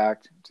way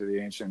back to the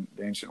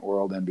ancient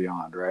world and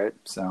beyond. Right.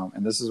 So,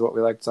 and this is what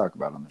we like to talk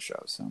about on the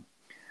show. So,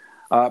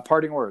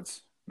 parting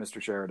words,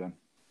 Mr. Sheridan.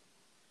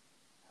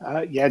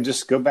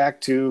 Just go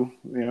back to,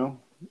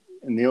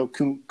 Neil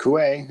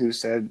Coué, who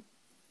said,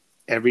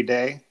 every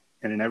day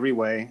and in every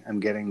way,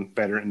 I'm getting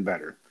better and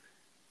better.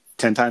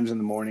 10 times in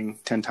the morning,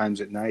 10 times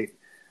at night.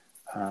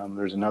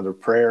 There's another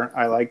prayer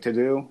I like to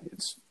do.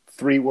 It's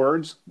 3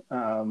 words.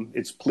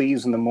 It's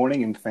please in the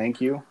morning and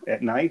thank you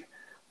at night.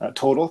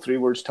 Total, 3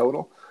 words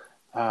total.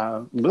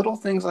 Little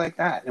things like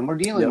that. And we're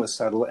dealing with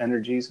subtle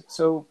energies.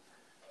 So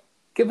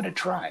give it a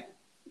try,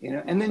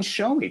 and then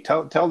show me.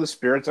 Tell the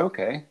spirits,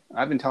 okay,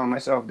 I've been telling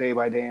myself day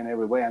by day in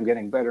every way I'm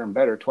getting better and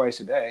better twice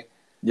a day.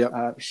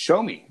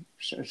 Show me.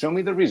 Show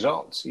me the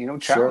results.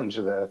 Challenge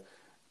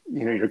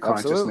your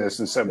consciousness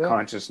and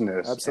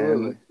subconsciousness.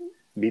 Absolutely. And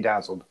be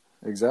dazzled.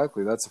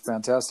 Exactly. That's a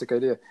fantastic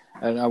idea.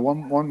 And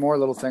one more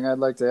little thing I'd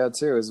like to add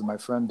too is my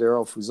friend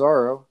Daryl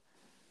Fusaro,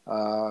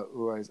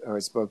 who I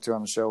spoke to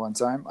on the show one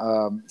time.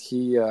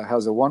 He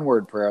has a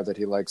one-word prayer that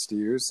he likes to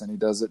use, and he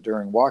does it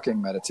during walking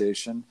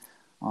meditation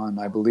on,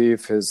 I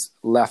believe, his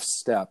left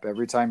step.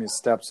 Every time he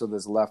steps with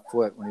his left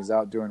foot when he's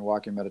out doing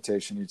walking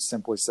meditation, he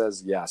simply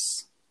says yes.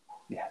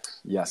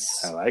 Yes.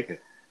 I like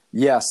it.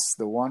 Yes,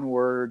 the one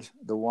word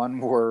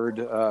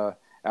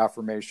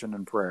affirmation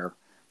and prayer.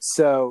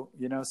 So,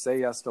 say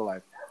yes to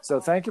life. So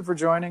thank you for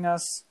joining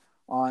us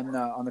on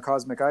the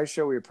Cosmic Eye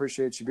Show. We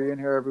appreciate you being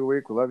here every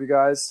week. We love you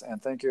guys.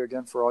 And thank you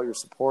again for all your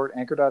support.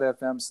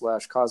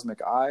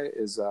 Anchor.fm/Cosmic Eye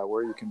is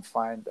where you can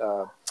find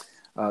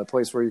a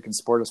place where you can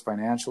support us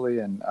financially.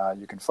 And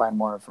you can find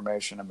more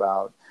information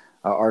about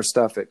our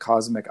stuff at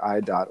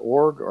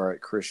cosmiceye.org or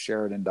at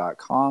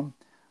chrissheridan.com.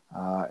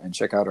 And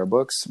check out our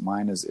books.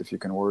 Mine is If You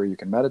Can Worry, You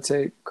Can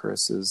Meditate.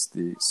 Chris is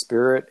The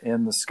Spirit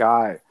in the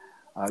Sky.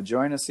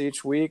 Join us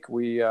each week.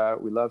 We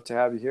love to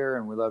have you here,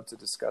 and we love to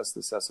discuss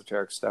this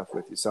esoteric stuff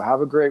with you. So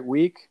have a great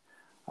week.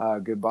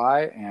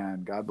 Goodbye,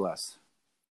 and God bless.